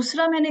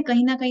 दूसरा, मैंने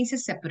कहीं ना कहीं से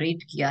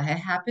सेपरेट किया है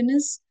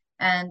happiness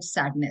and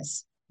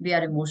sadness. They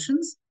are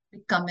emotions,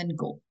 they come and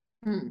go,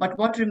 but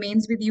what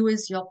remains with you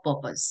is your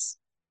purpose.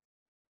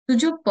 तो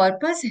जो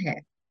पर्पस है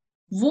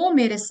वो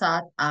मेरे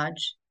साथ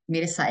आज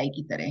मेरे साय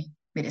की तरह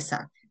मेरे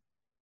साथ है,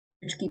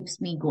 which keeps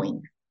me going।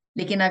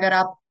 लेकिन अगर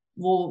आप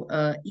वो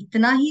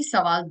इतना ही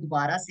सवाल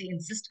दोबारा से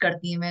इंसिस्ट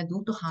करती है मैं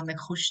दूं, तो हाँ मैं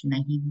खुश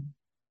नहीं हूँ।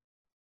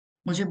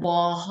 मुझे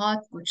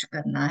बहुत कुछ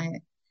करना है,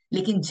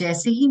 लेकिन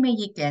जैसे ही मैं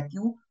ये कहती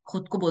हूँ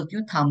खुद को बोलती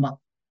हूँ थांबा,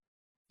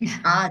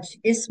 आज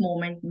इस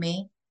मोमेंट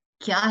में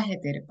क्या है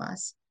तेरे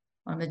पास।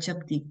 और मैं जब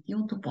देखती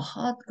हूँ तो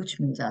बहुत कुछ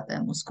मिल जाता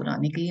है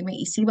मुस्कुराने के लिए। मैं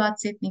इसी बात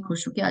से इतनी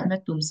खुश हूँ कि आज मैं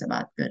तुमसे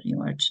बात कर रही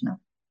हूँ Archana.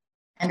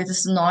 And it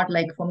is not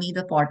like for me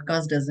the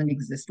podcast doesn't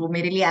exist. वो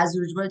मेरे लिए एज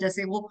यूजुअल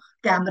जैसे वो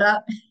कैमरा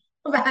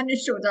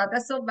वैनिश हो जाता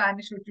है, सब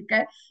वैनिश हो चुका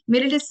है।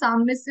 मेरे लिए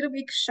सामने सिर्फ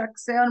एक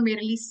शख्स है और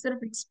मेरे लिए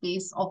सिर्फ एक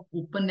स्पेस ऑफ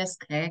ओपननेस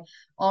है।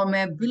 और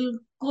मैं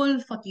बिल्कुल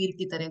फकीर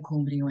की तरह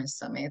घूम रही हूँ इस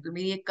समय। तो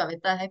मेरी एक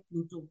कविता है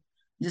प्लूटो,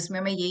 जिसमें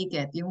मैं यही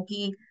कहती हूँ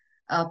कि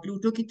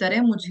प्लूटो की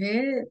तरह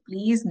मुझे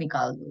प्लीज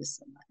निकाल दो इस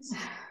समय से,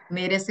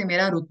 मेरे से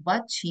मेरा रुतबा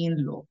छीन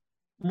लो,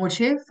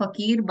 मुझे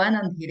फकीर बन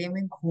अंधेरे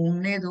में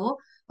घूमने दो,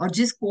 और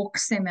जिस कोख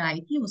से मैं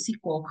आई थी उसी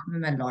कोख में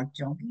मैं लौट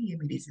जाऊंगी। ये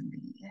मेरी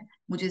जिंदगी है,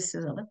 मुझे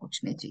इससे ज्यादा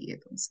कुछ नहीं चाहिए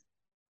तुमसे।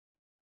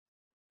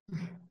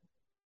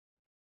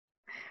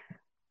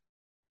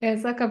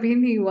 ऐसा कभी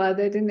नहीं हुआ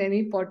that in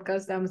any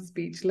podcast I'm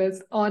speechless.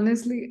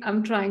 Honestly,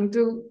 I'm trying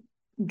to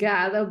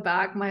gather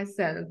back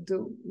myself to,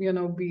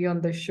 be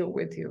on the show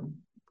with you.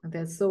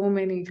 There's so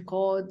many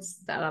chords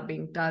that are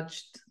being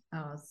touched,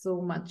 so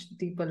much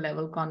deeper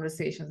level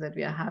conversations that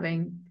we are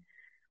having.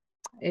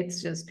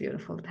 It's just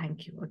beautiful.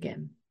 Thank you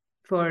again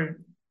for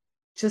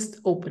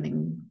just opening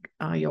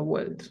your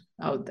world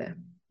out there.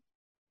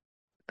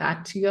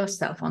 Pat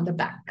yourself on the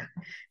back.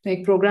 मैं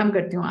एक program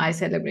करती हूँ, I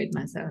celebrate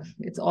myself.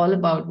 It's all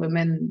about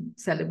women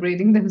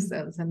celebrating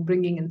themselves and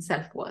bringing in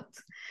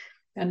self-worth.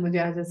 And मुझे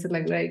आज ऐसे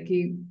लग रहा है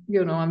कि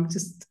I'm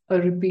just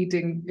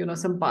repeating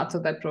some parts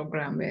of that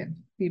program where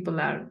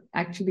people are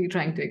actually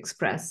trying to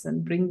express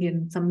and bring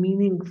in some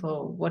meaning for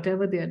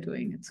whatever they are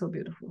doing. It's so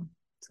beautiful,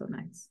 so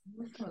nice.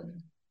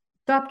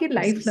 तो आपकी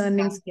life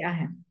learnings क्या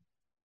है?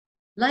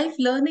 Life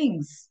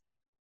learnings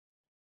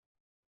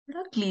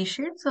बड़ा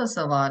cliché सा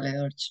सवाल है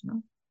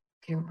अर्चना।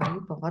 क्यों भाई,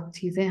 बहुत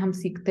चीजें हम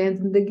सीखते हैं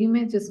जिंदगी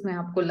में जिसमें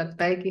आपको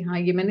लगता है कि हाँ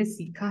ये मैंने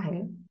सीखा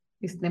है,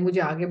 इसने मुझे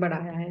आगे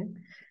बढ़ाया है।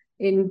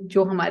 इन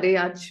जो हमारे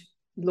आज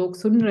लोग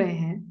सुन रहे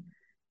हैं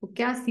वो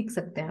क्या सीख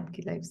सकते हैं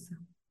आपकी लाइफ से?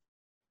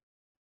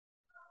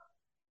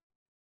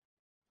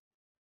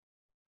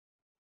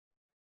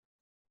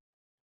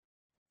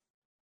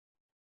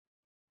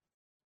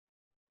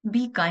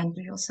 Be kind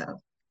to yourself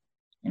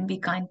and be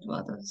kind to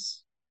others.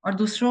 और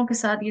दूसरों के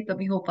साथ ये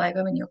तभी हो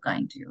पाएगा when you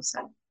kind to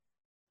yourself.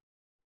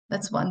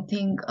 That's one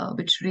thing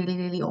which really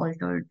really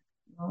altered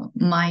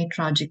my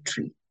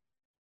trajectory.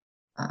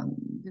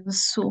 There was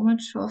so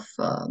much of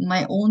my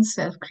own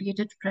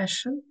self-created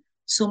pressure,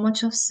 so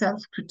much of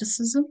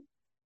self-criticism,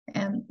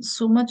 and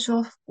so much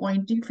of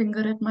pointing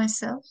finger at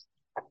myself.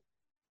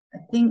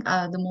 I think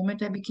the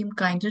moment I became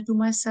kinder to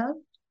myself,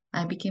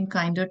 I became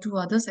kinder to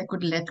others. I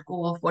could let go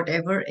of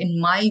whatever, in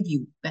my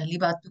view, पहली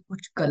बात तो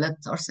कुछ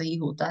गलत और सही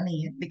होता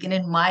नहीं है, लेकिन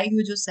in my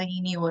view जो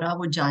सही नहीं हो रहा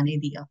वो जाने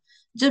दिया।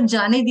 जब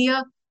जाने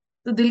दिया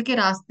तो दिल के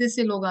रास्ते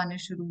से लोग आने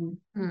शुरू हुए।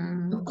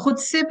 तो खुद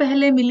से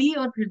पहले मिली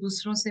और फिर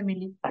दूसरों से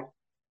मिली।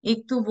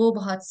 एक तो वो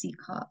बहुत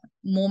सीखा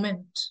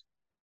moment.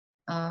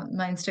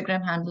 My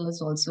Instagram handle is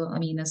also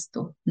अमीनस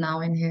तो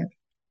नाउ इन हियर।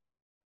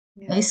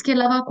 Yeah. इसके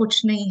अलावा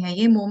कुछ नहीं है,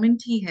 ये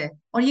मोमेंट ही है।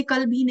 और ये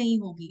कल भी नहीं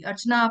होगी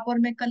अर्चना, आप और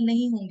मैं कल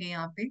नहीं होंगे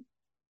यहाँ पे।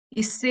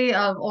 इससे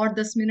और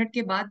 10 मिनट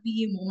के बाद भी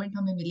ये मोमेंट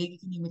हमें मिलेगी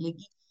कि नहीं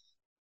मिलेगी।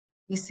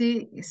 इसे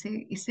इसे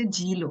इसे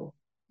जी लो।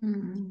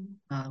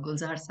 हम्म।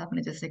 गुलजार साहब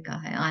ने जैसे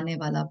कहा है, आने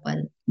वाला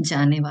पल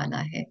जाने वाला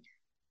है,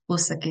 हो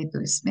सके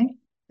तो इसमें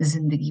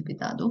जिंदगी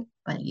बिता दो,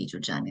 पल ये जो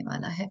जाने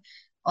वाला है।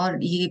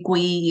 और ये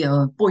कोई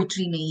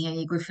पोइट्री नहीं है,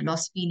 ये कोई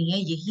फिलॉसफी नहीं है,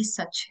 यही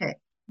सच है।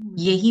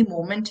 यही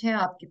मोमेंट है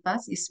आपके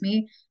पास,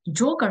 इसमें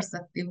जो कर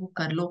सकते हो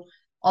कर लो।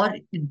 और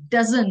it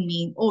doesn't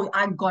mean oh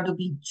I got to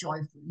be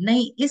joyful,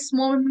 नहीं। इस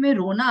मोमेंट में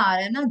रोना आ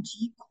रहा है ना,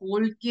 जी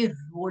खोल के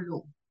रो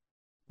लो,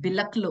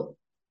 बिलक लो।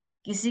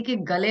 किसी के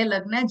गले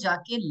लगना है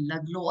जाके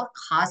लग लो। और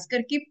खास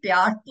करके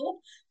प्यार तो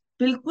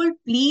बिल्कुल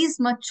प्लीज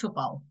मत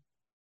छुपाओ।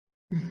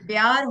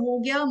 प्यार हो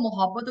गया,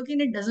 मोहब्बत हो गई,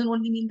 it doesn't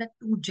only mean that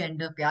two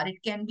gender प्यार। It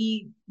can be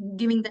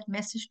giving that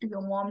message to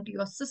your mom, to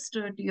your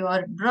sister, to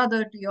your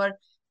brother, to your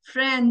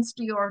friends,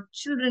 to your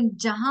children.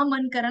 जहां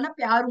मन करा ना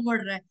प्यार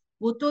उमड़ रहा है,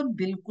 वो तो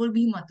बिल्कुल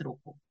भी मत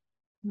रोको।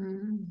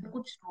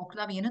 कुछ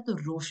रोकना भी है ना तो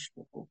रोश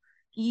रोको,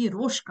 कि ये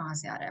रोश कहाँ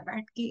से आ रहा है,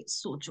 बैठ के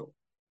सोचो।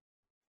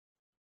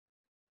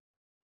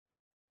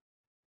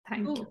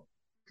 थैंक तो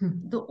you.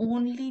 the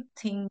only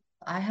thing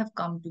I have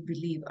come to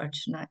believe,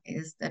 Archana,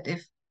 is that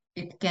if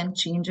it can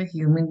change a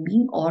human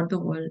being or the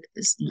world,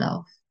 is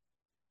love.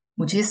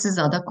 मुझे इससे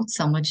ज्यादा कुछ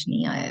समझ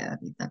नहीं आया है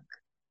अभी तक।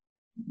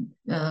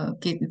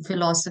 कि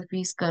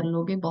फिलोसफीज कर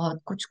लोगे,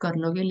 बहुत कुछ कर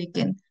लोगे,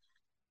 लेकिन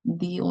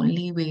the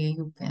only way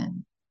you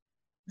can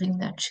bring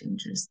that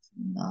change is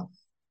love.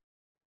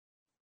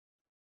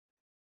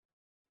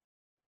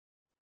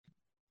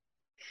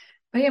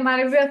 भाई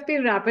हमारे पास भी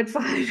रैपिड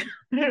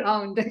फायर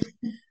राउंड है।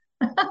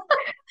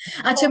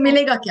 अच्छा,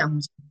 मिलेगा क्या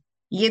मुझे,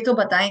 ये तो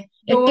बताएं।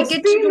 टिकट दोस्ती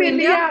टू मिली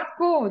इंडिया।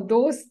 आपको,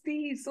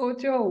 दोस्ती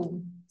सोचो।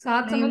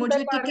 सात नहीं, समंदर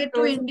मुझे पार टिकट टू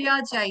दो इंडिया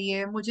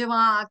चाहिए। मुझे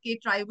वहां आके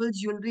ट्राइबल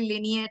ज्वेलरी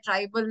लेनी है,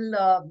 ट्राइबल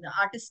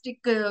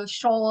आर्टिस्टिक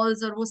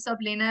शॉल्स और वो सब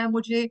लेना है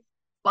मुझे।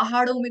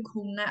 पहाड़ों में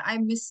घूमना है। I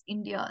miss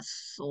India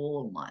so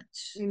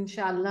much.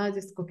 इंशाल्लाह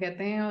जिसको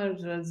कहते हैं,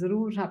 और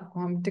जरूर आपको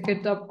हम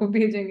टिकट आपको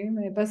भेजेंगे।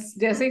 मैं बस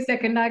जैसे ही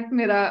सेकंड एक्ट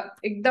मेरा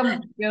एकदम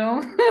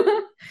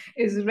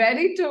is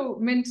ready to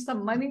mint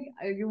some money,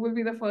 you will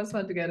be the first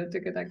one to get a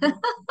ticket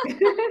actually.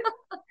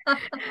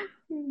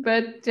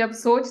 But जब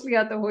सोच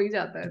लिया तो हो ही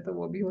जाता है, तो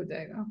वो भी हो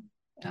जाएगा।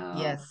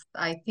 Yes,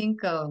 I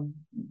think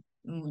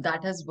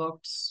that has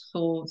worked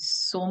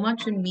so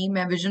much in me.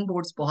 मैं विजन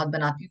बोर्ड्स बहुत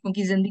बनाती हूँ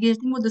क्योंकि जिंदगी आई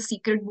थिंक वो द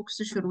सीक्रेट बुक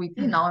से शुरू हुई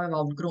थी। Now I have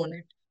outgrown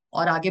it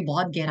और आगे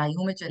बहुत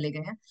गहराइयों में चले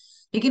गए हैं।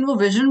 लेकिन वो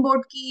विजन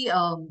बोर्ड की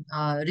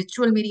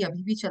रिचुअल मेरी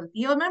अभी भी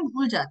चलती है और मैं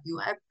भूल जाती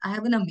हूँ। I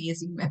have an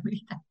amazing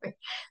memory.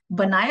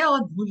 बनाया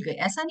और भूल गए,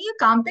 ऐसा नहीं है,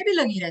 काम पे भी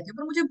लगी रहती हूँ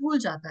पर मुझे भूल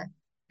जाता है।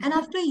 And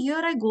after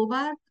year I go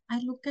back, I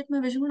look at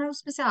my vision board,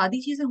 उसमें से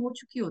आधी चीजें हो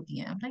चुकी होती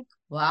हैं। Like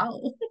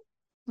wow.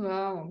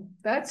 Wow,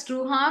 that's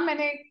true. हाँ,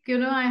 मैंने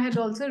I had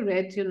also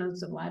read,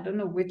 so I don't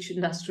know which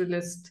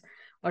industrialist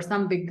or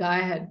some big guy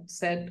had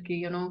said कि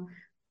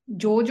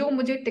जो जो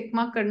मुझे टिक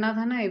मार्क करना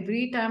था ना,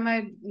 every time I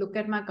look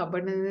at my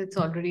cupboard and it's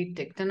already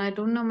ticked, and I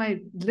don't know, my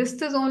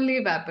list is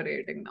only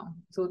evaporating now.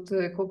 So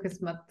देखो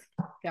किस्मत,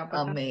 क्या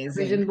पता, अमेजिंग।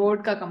 विजन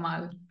बोर्ड का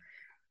कमाल.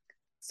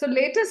 So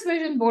latest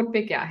vision board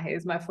पे क्या है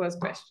is my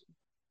first question.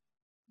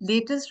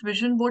 Latest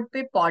vision board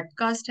पे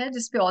पॉडकास्ट है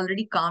जिसपे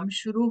ऑलरेडी काम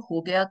शुरू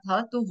हो गया था,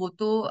 तो वो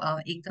तो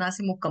एक तरह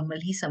से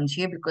मुकम्मल ही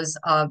समझिए। बिकॉज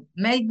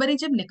मैं एक बार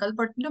जब निकल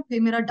पड़ती हूँ ना,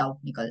 फिर मेरा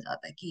डाउट निकल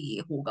जाता है कि ये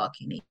होगा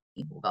कि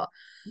नहीं होगा।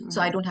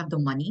 सो आई Hmm. Don't have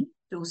the money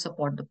to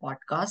support the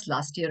podcast.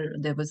 Last year,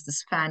 there was this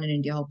fan in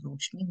India who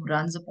approached me, who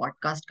runs a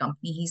podcast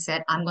company. He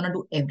said, "I'm gonna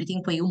do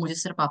everything for you. मुझे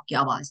सिर्फ आपकी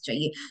आवाज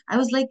चाहिए." I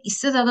was like,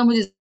 इससे ज्यादा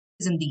मुझे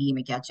जिंदगी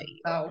में क्या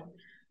चाहिए और। Wow.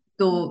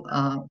 तो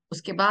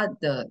उसके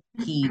बाद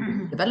he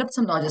developed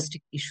some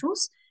logistic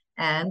issues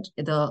and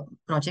the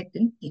project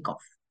didn't take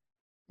off.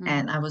 Hmm.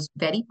 And I was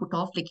very put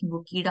off, लेकिन वो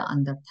कीड़ा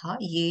अंदर था।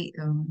 ये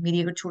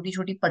मेरी अगर छोटी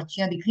छोटी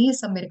पर्चियां दिख रही हैं,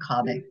 सब मेरे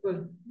ख्वाब हैं। बिल्कुल.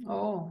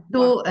 Oh,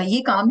 तो वाह.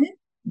 ये काम है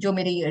जो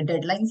मेरी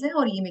डेडलाइंस हैं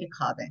और ये मेरे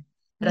ख्वाब हैं,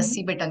 रस्सी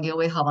हम्म. पे टंगे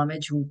हुए हवा में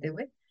झूलते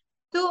हुए।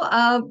 तो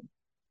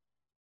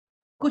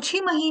कुछ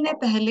ही महीने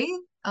पहले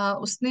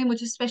उसने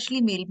मुझे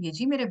स्पेशली मेल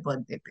भेजी मेरे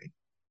बर्थडे पे,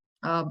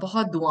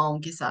 बहुत दुआओं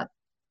के साथ।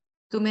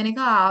 तो मैंने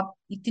कहा, आप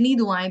इतनी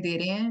दुआएं दे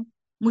रहे हैं,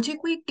 मुझे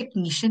कोई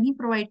टेक्नीशियन ही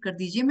प्रोवाइड कर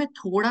दीजिए, मैं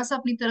थोड़ा सा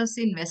अपनी तरफ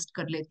से इन्वेस्ट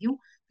कर लेती हूँ,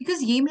 बिकॉज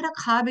ये मेरा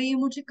ख्वाब है, ये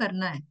मुझे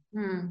करना है।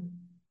 हम्म.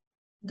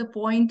 The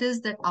point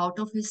is that out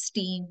of his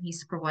team,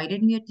 he's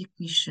provided me a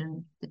technician.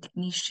 The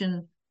technician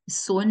is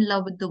so in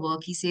love with the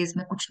work. He says,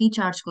 मैं कुछ नहीं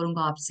चार्ज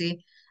करूंगा आपसे।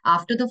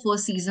 आफ्टर द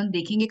फर्स्ट सीजन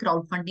देखेंगे,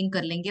 क्राउड फंडिंग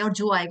कर लेंगे और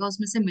जो आएगा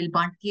उसमें से मिल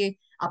बांट के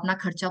अपना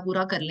खर्चा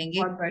पूरा कर लेंगे।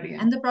 बहुत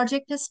बढ़िया. And the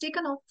project has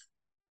taken of.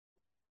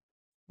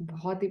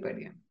 बहुत ही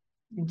बढ़िया.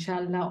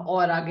 इंशाल्लाह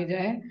और आगे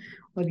जाए,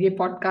 और ये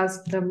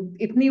पॉडकास्ट हम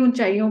इतनी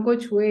ऊंचाइयों को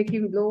छुए कि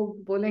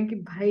लोग बोलें कि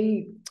भाई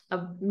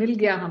अब मिल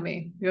गया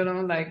हमें,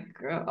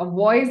 like a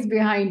voice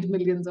behind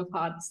millions of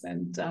hearts,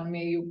 and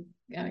may you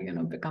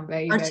become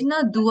very very.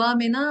 अर्चना, दुआ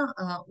में ना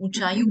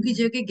ऊंचाइयों की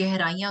जगह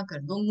गहराइयां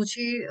कर दो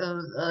मुझे।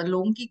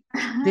 लोगों की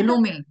दिलों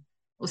में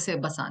उसे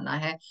बसाना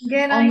है। और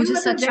गहराइयों मुझे में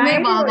तो सच में जाएंगे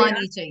वो वाहवानी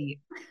यार. चाहिए।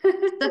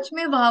 सच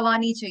में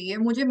वाहवानी चाहिए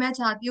मुझे। मैं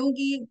चाहती हूँ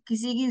कि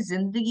किसी की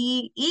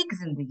जिंदगी, एक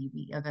जिंदगी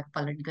भी अगर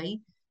पलट गई,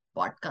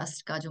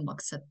 पॉडकास्ट का जो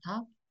मकसद था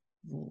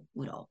वो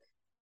पूरा हो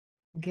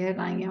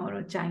गहराइयां और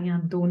ऊंचाइयां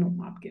दोनों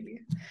आपके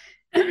लिए.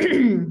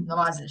 गया।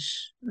 नवाजिश।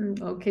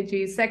 ओके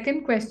जी,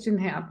 सेकंड क्वेश्चन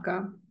है आपका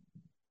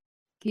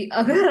कि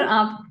अगर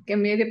आप के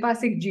मेरे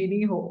पास एक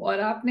जीनी हो और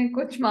आपने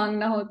कुछ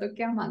मांगना हो तो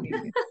क्या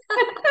मांगेंगे?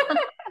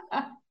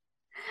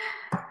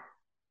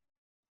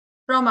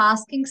 फ्रॉम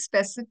आस्किंग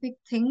स्पेसिफिक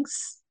थिंग्स,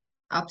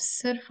 अब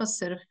सिर्फ और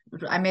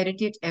सिर्फ आई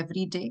मेडिटेट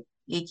एवरी डे,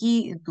 एक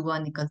ही दुआ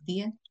निकलती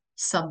है,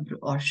 सब्र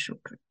और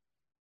शुक्र।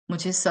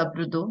 मुझे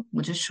सब्र दो,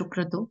 मुझे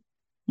शुक्र दो,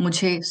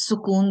 मुझे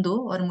सुकून दो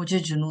और मुझे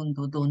जुनून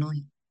दो, दोनों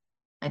ही।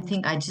 I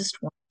think I just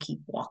want to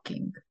keep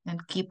walking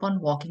and keep on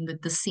walking with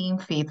the same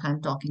faith I'm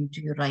talking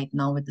to you right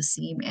now, with the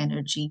same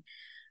energy.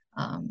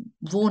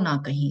 वो ना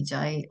कहीं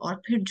जाए और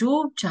फिर जो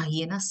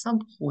चाहिए ना सब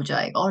हो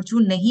जाएगा, और जो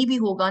नहीं भी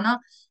होगा ना,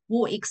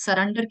 वो एक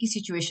सरेंडर की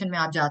सिचुएशन में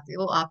आप जाते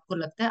हो, आपको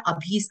लगता है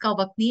अभी इसका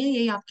वक्त नहीं है,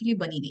 ये आपके लिए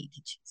बनी नहीं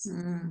थी चीज।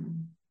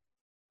 हम्म.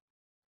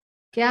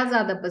 क्या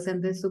ज्यादा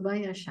पसंद है, सुबह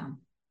या शाम?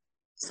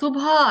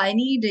 सुबह, I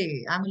need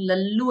a, I am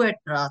लल्लू एट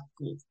रात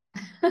को।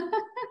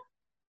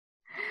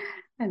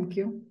 Thank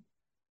you.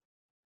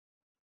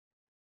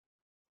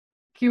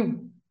 क्यों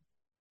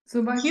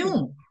सुबह, क्यों?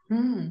 क्यों?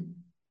 हम्म.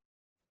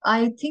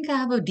 I think I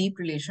have a deep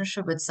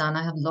relationship with sun.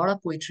 I have a lot of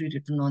poetry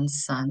written on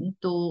sun.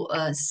 तो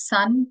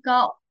sun का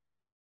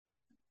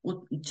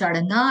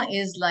चढ़ना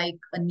is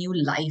like a new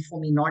life for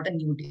me, not a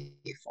new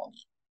day for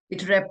me.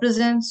 It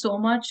represents so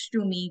much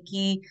to me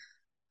कि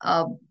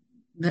uh,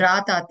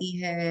 रात आती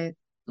है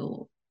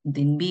तो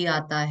दिन भी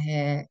आता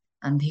है,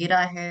 अंधेरा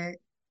है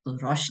तो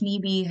रोशनी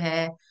भी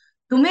है।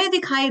 तुम्हें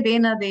दिखाई दे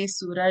ना दे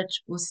सूरज,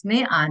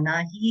 उसने आना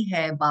ही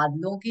है,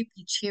 बादलों के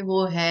पीछे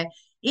वो है।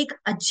 एक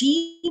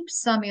अजीब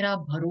सा मेरा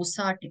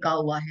भरोसा टिका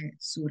हुआ है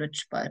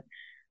सूरज पर।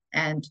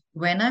 And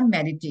when I'm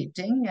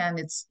meditating and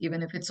it's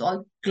even if it's all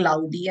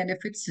cloudy and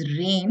if it's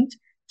rained,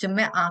 जब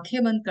मैं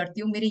आंखें बंद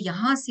करती हूँ, मेरे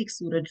यहाँ से एक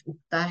सूरज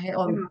उगता है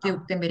और उगते हाँ।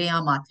 उगते मेरे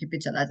यहाँ माथे पे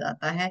चला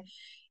जाता है।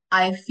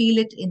 I feel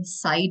it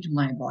inside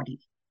my body.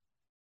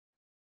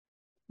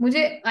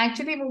 मुझे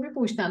एक्चुअली वो भी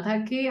पूछना था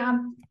कि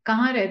आप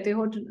कहाँ रहते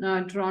हो,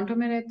 टोरंटो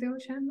में रहते हो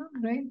शायद ना,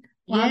 राइट?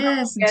 वहाँ का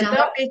यस, जहाँ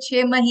वेदर। पे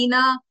 6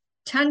 महीना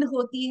ठंड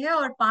होती है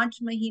और 5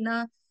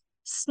 महीना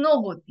स्नो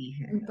होती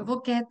है। तो वो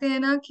कहते हैं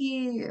ना कि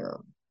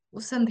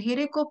उस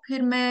अंधेरे को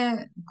फिर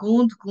मैं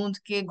गूंद गूंद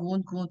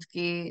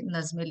के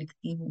नज्में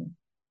लिखती हूँ,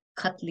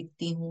 खत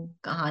लिखती हूँ,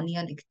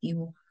 कहानियां लिखती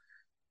हूँ।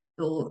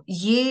 तो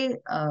ये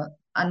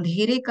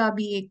अंधेरे का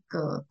भी एक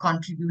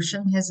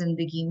कंट्रीब्यूशन है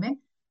जिंदगी में।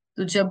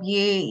 तो जब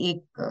ये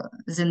एक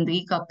जिंदगी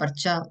का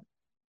पर्चा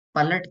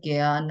पलट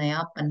गया,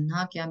 नया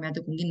पन्ना, क्या मैं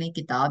तो कहूंगी नई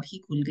किताब ही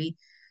खुल गई,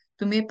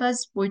 तो मेरे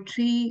पास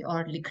पोइट्री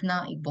और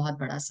लिखना एक बहुत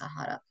बड़ा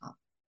सहारा था।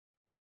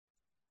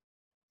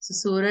 तो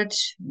सूरज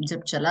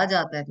जब चला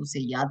जाता है तो उसे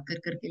याद कर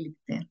करके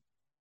लिखते हैं।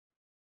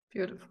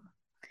 ब्यूटीफुल।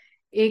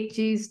 एक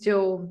चीज जो,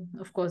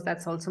 of course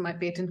that's also my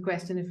patent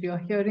question if you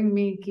are hearing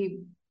me, कि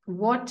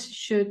what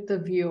should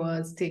the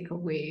viewers take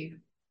away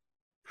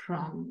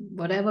from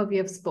whatever we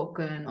have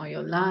spoken or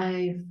your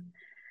life,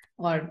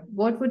 or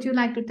what would you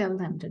like to tell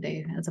them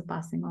today as a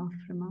passing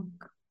off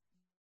remark?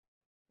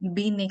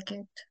 Be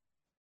naked.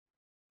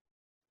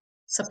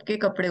 सबके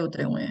कपड़े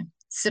उतरे हुए हैं,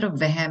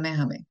 सिर्फ वहम है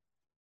हमें।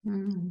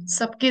 Hmm.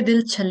 सबके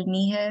दिल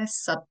छलनी है,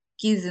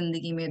 सबकी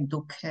जिंदगी में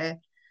दुख है।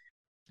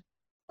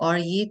 और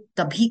ये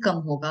तभी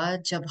कम होगा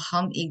जब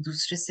हम एक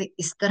दूसरे से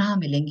इस तरह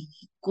मिलेंगे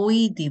कि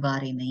कोई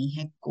दीवारें नहीं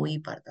है, कोई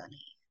पर्दा नहीं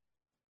है।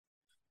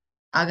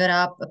 अगर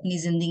आप अपनी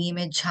जिंदगी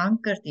में झांक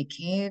कर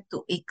देखें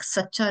तो एक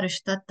सच्चा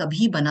रिश्ता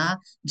तभी बना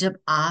जब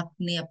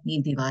आपने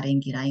अपनी दीवारें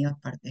गिराई और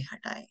पर्दे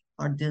हटाए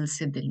और दिल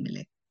से दिल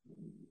मिले।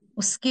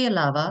 उसके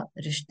अलावा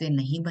रिश्ते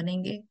नहीं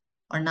बनेंगे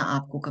और ना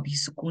आपको कभी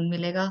सुकून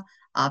मिलेगा।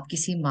 आप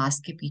किसी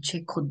मास्क के पीछे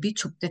खुद भी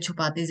छुपते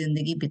छुपाते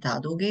जिंदगी बिता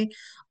दोगे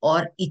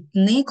और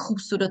इतने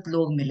खूबसूरत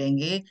लोग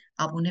मिलेंगे,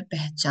 आप उन्हें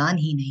पहचान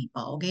ही नहीं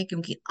पाओगे,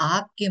 क्योंकि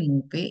आपके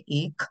मुंह पे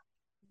एक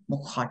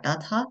मुखौटा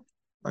था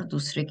और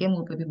दूसरे के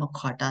मुंह पे भी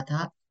मुखौटा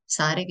था।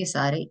 सारे के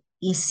सारे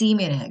इसी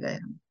में रह गए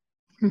हम।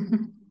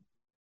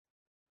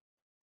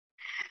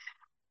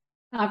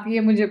 आप ये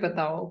मुझे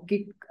बताओ कि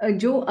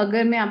जो,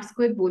 अगर मैं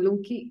आपको एक बोलूं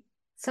कि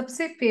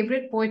सबसे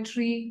फेवरेट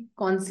पोएट्री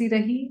कौन सी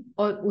रही,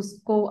 और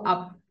उसको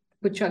आप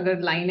कुछ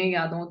अगर लाइनें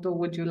याद हो तो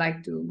would you like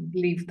to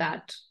leave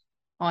that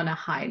on a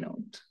high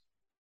note?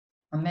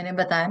 अब मैंने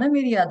बताया ना,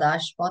 मेरी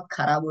याददाश्त बहुत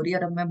खराब हो रही है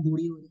और अब मैं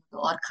बूढ़ी हो रही हूँ तो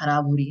और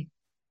खराब हो रही है।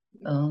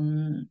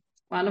 Um,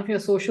 One of your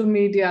social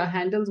media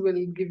handles will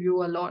give you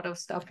a lot of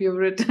stuff you've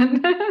written.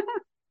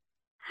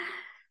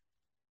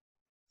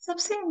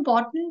 सबसे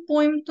इम्पोर्टेंट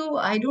पोइम तो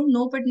आई डोंट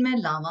नो, बट मैं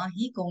लावा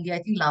ही कहूंगी। आई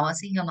थिंक लावा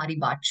से ही हमारी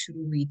बात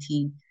शुरू हुई थी,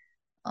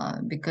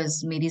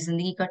 बिकॉज मेरी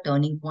जिंदगी का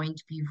टर्निंग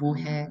पॉइंट भी वो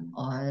है।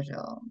 और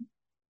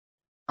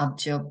अब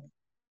जब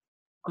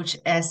कुछ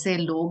ऐसे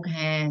लोग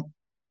हैं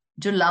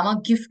जो लावा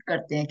गिफ्ट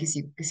करते हैं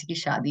किसी किसी की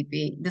शादी पे,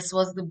 this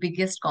was the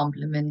biggest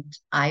compliment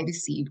I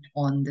received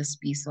on this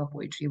piece of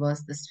poetry.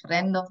 Was this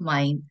friend of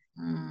mine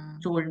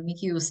Hmm. Told me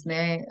कि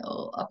उसने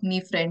अपनी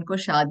फ्रेंड को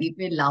शादी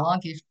पे लावा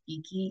गिफ्ट की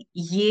कि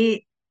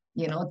ये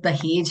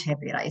दहेज है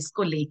तेरा,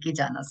 इसको लेके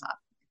जाना साथ।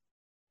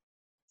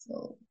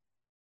 So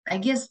I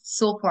guess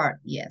so far,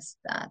 yes,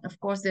 that. Of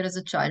course, there is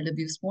a child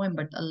abuse poem,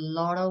 but a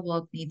lot of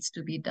work needs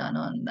to be done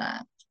on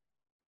that.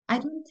 I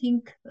don't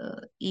think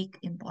एक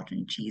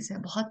important चीज है,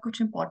 बहुत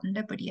कुछ important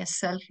है, but yes,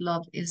 self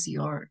love is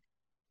your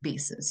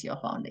basis, your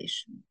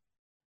foundation.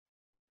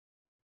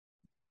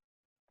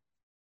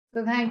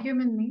 So thank you,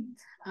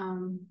 Manmeet.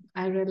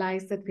 I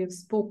realize that we've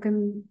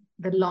spoken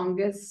the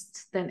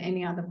longest than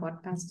any other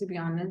podcast, to be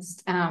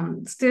honest.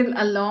 Still,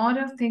 a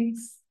lot of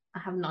things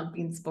have not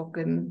been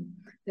spoken.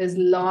 There's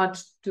a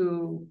lot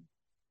to,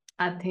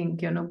 I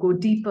think, go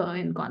deeper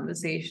in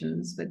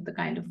conversations with the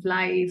kind of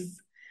life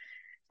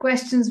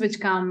questions which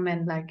come,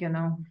 and like,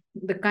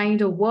 the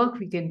kind of work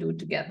we can do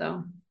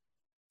together,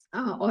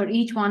 or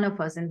each one of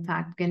us in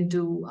fact can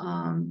do,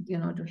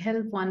 to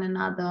help one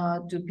another,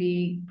 to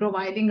be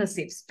providing a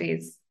safe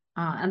space,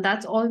 and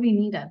that's all we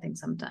need, I think,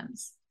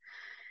 sometimes.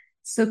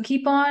 So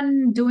keep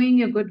on doing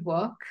your good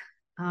work.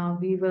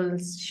 We will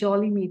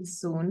surely meet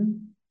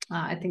soon.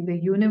 I think the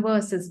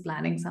universe is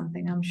planning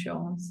something, I'm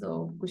sure,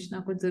 so kuch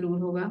na kuch zarur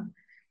hoga.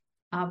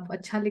 आप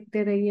अच्छा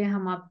लिखते रहिए,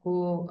 हम आपको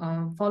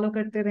follow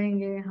करते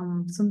रहेंगे,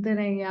 हम सुनते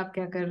रहेंगे आप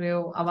क्या कर रहे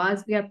हो।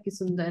 आवाज भी आपकी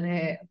सुंदर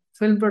है,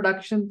 फिल्म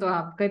प्रोडक्शन तो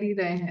आप कर ही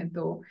रहे हैं,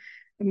 तो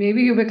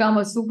maybe you become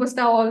a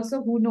superstar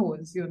also, who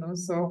knows,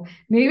 so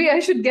maybe I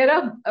should get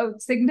a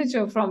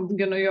signature from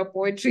your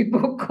poetry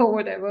book or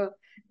whatever.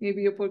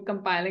 Maybe you put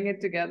compiling it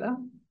together.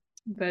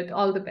 But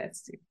all the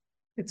best to you.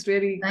 It's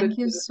really good Thank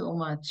you to so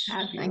much.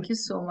 have you. Thank you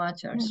so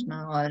much, Mhm. Archana.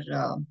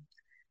 और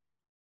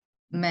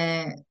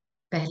मैं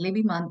पहले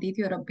भी मानती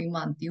थी और अब भी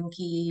मानती हूँ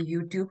कि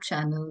यूट्यूब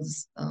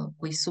चैनल्स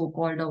कोई सो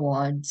कॉल्ड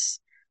अवार्ड्स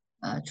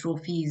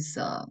ट्रॉफीज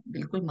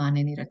बिल्कुल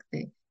मायने नहीं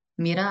रखते।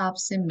 मेरा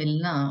आपसे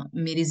मिलना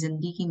मेरी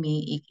जिंदगी में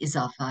एक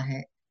इजाफा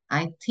है।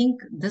 I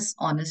think this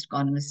honest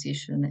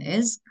conversation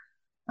is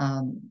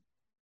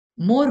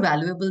more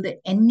valuable than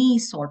any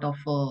sort of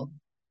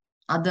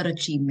other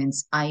achievements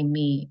I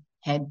may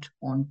head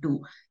on to.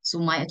 So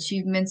my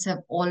achievements have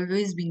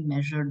always been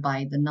measured by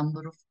the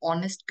number of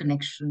honest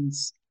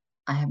connections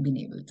I have been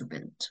able to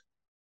build.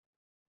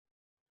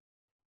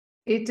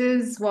 It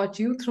is what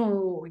you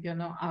throw,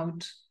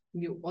 out,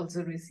 you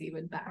also receive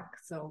it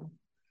back. So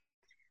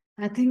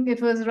I think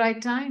it was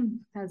right time,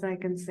 as I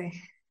can say.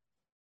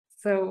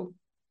 So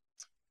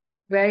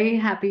very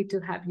happy to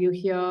have you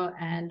here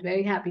and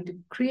very happy to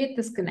create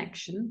this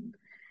connection.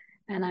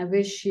 And I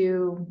wish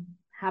you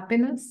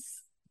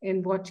happiness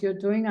in what you're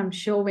doing. I'm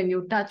sure when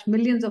you touch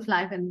millions of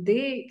lives and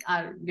they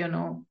are,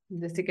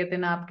 जैसे कहते हैं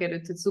ना, आप कह रहे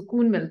थे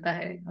सुकून मिलता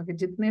है, अगर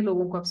जितने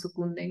लोगों को आप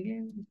सुकून देंगे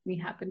उतनी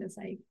हैप्पीनेस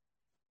आएगी।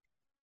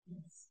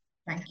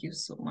 Thank you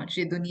so much.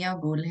 ये दुनिया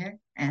गोल है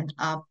एंड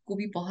आपको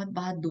भी बहुत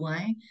बहुत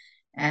दुआएं।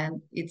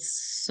 And it's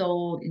so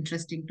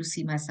interesting to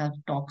see myself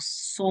talk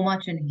so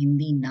much in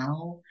Hindi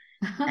now.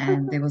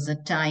 And there was a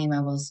time I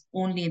was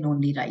only and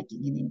only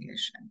writing in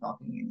English and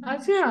talking in English.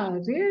 अच्छा,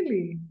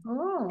 really?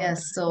 Oh.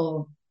 Yes, so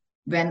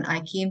when I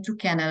came to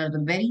Canada,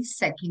 the very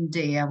second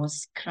day, I was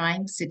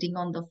crying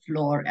sitting on the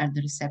floor at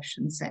the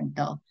reception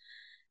center.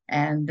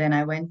 And then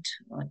I went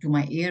to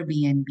my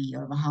Airbnb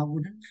और वहाँ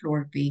wooden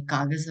floor पे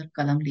कागज और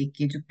कलम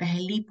लेके जो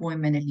पहली poem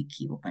मैंने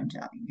लिखी वो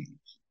पंजाबी में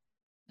लिखी।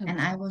 And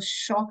I was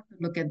shocked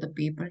to look at the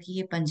paper कि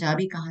ये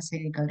पंजाबी कहाँ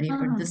से निकल रही है।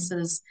 But this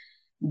is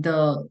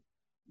the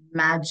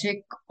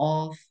magic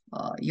of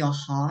your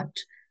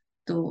heart.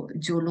 तो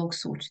जो लोग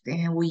सोचते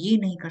हैं वो ये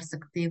नहीं कर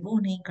सकते, वो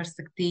नहीं कर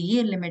सकते,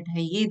 ये लिमिट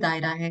है, ये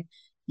दायरा है,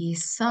 ये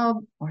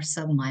सब और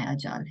सब माया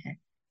जाल है।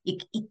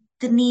 एक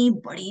इतनी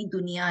बड़ी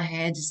दुनिया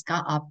है जिसका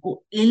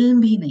आपको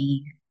इल्म भी नहीं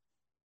है।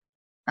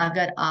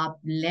 अगर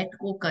आप लेट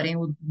को करें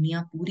वो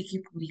दुनिया पूरी की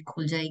पूरी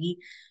खुल जाएगी।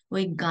 वो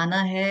एक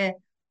गाना है,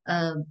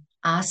 अ,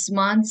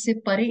 आसमान से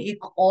परे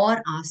एक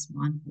और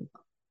आसमान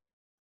होगा।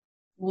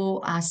 वो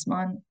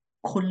आसमान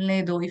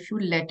खुलने दो, इफ यू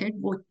लेट इट,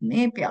 वो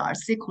इतने प्यार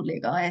से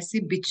खुलेगा, ऐसे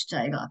बिछ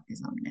जाएगा आपके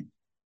सामने।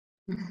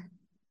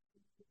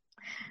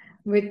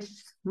 With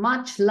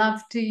much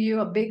love to you,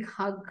 a big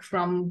hug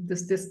from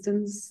this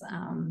distance.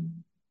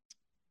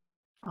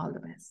 All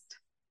the best.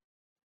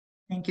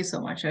 Thank you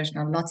so much,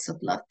 Rachna. Lots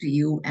of love to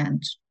you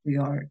and to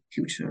your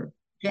future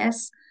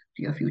guests,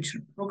 to your future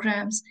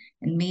programs.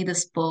 And may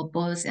this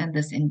purpose and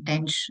this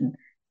intention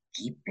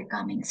keep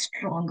becoming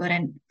stronger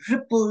and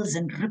ripples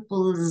in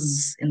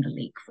the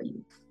lake for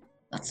you.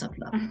 Lots of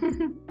love.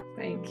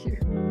 Thank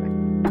you.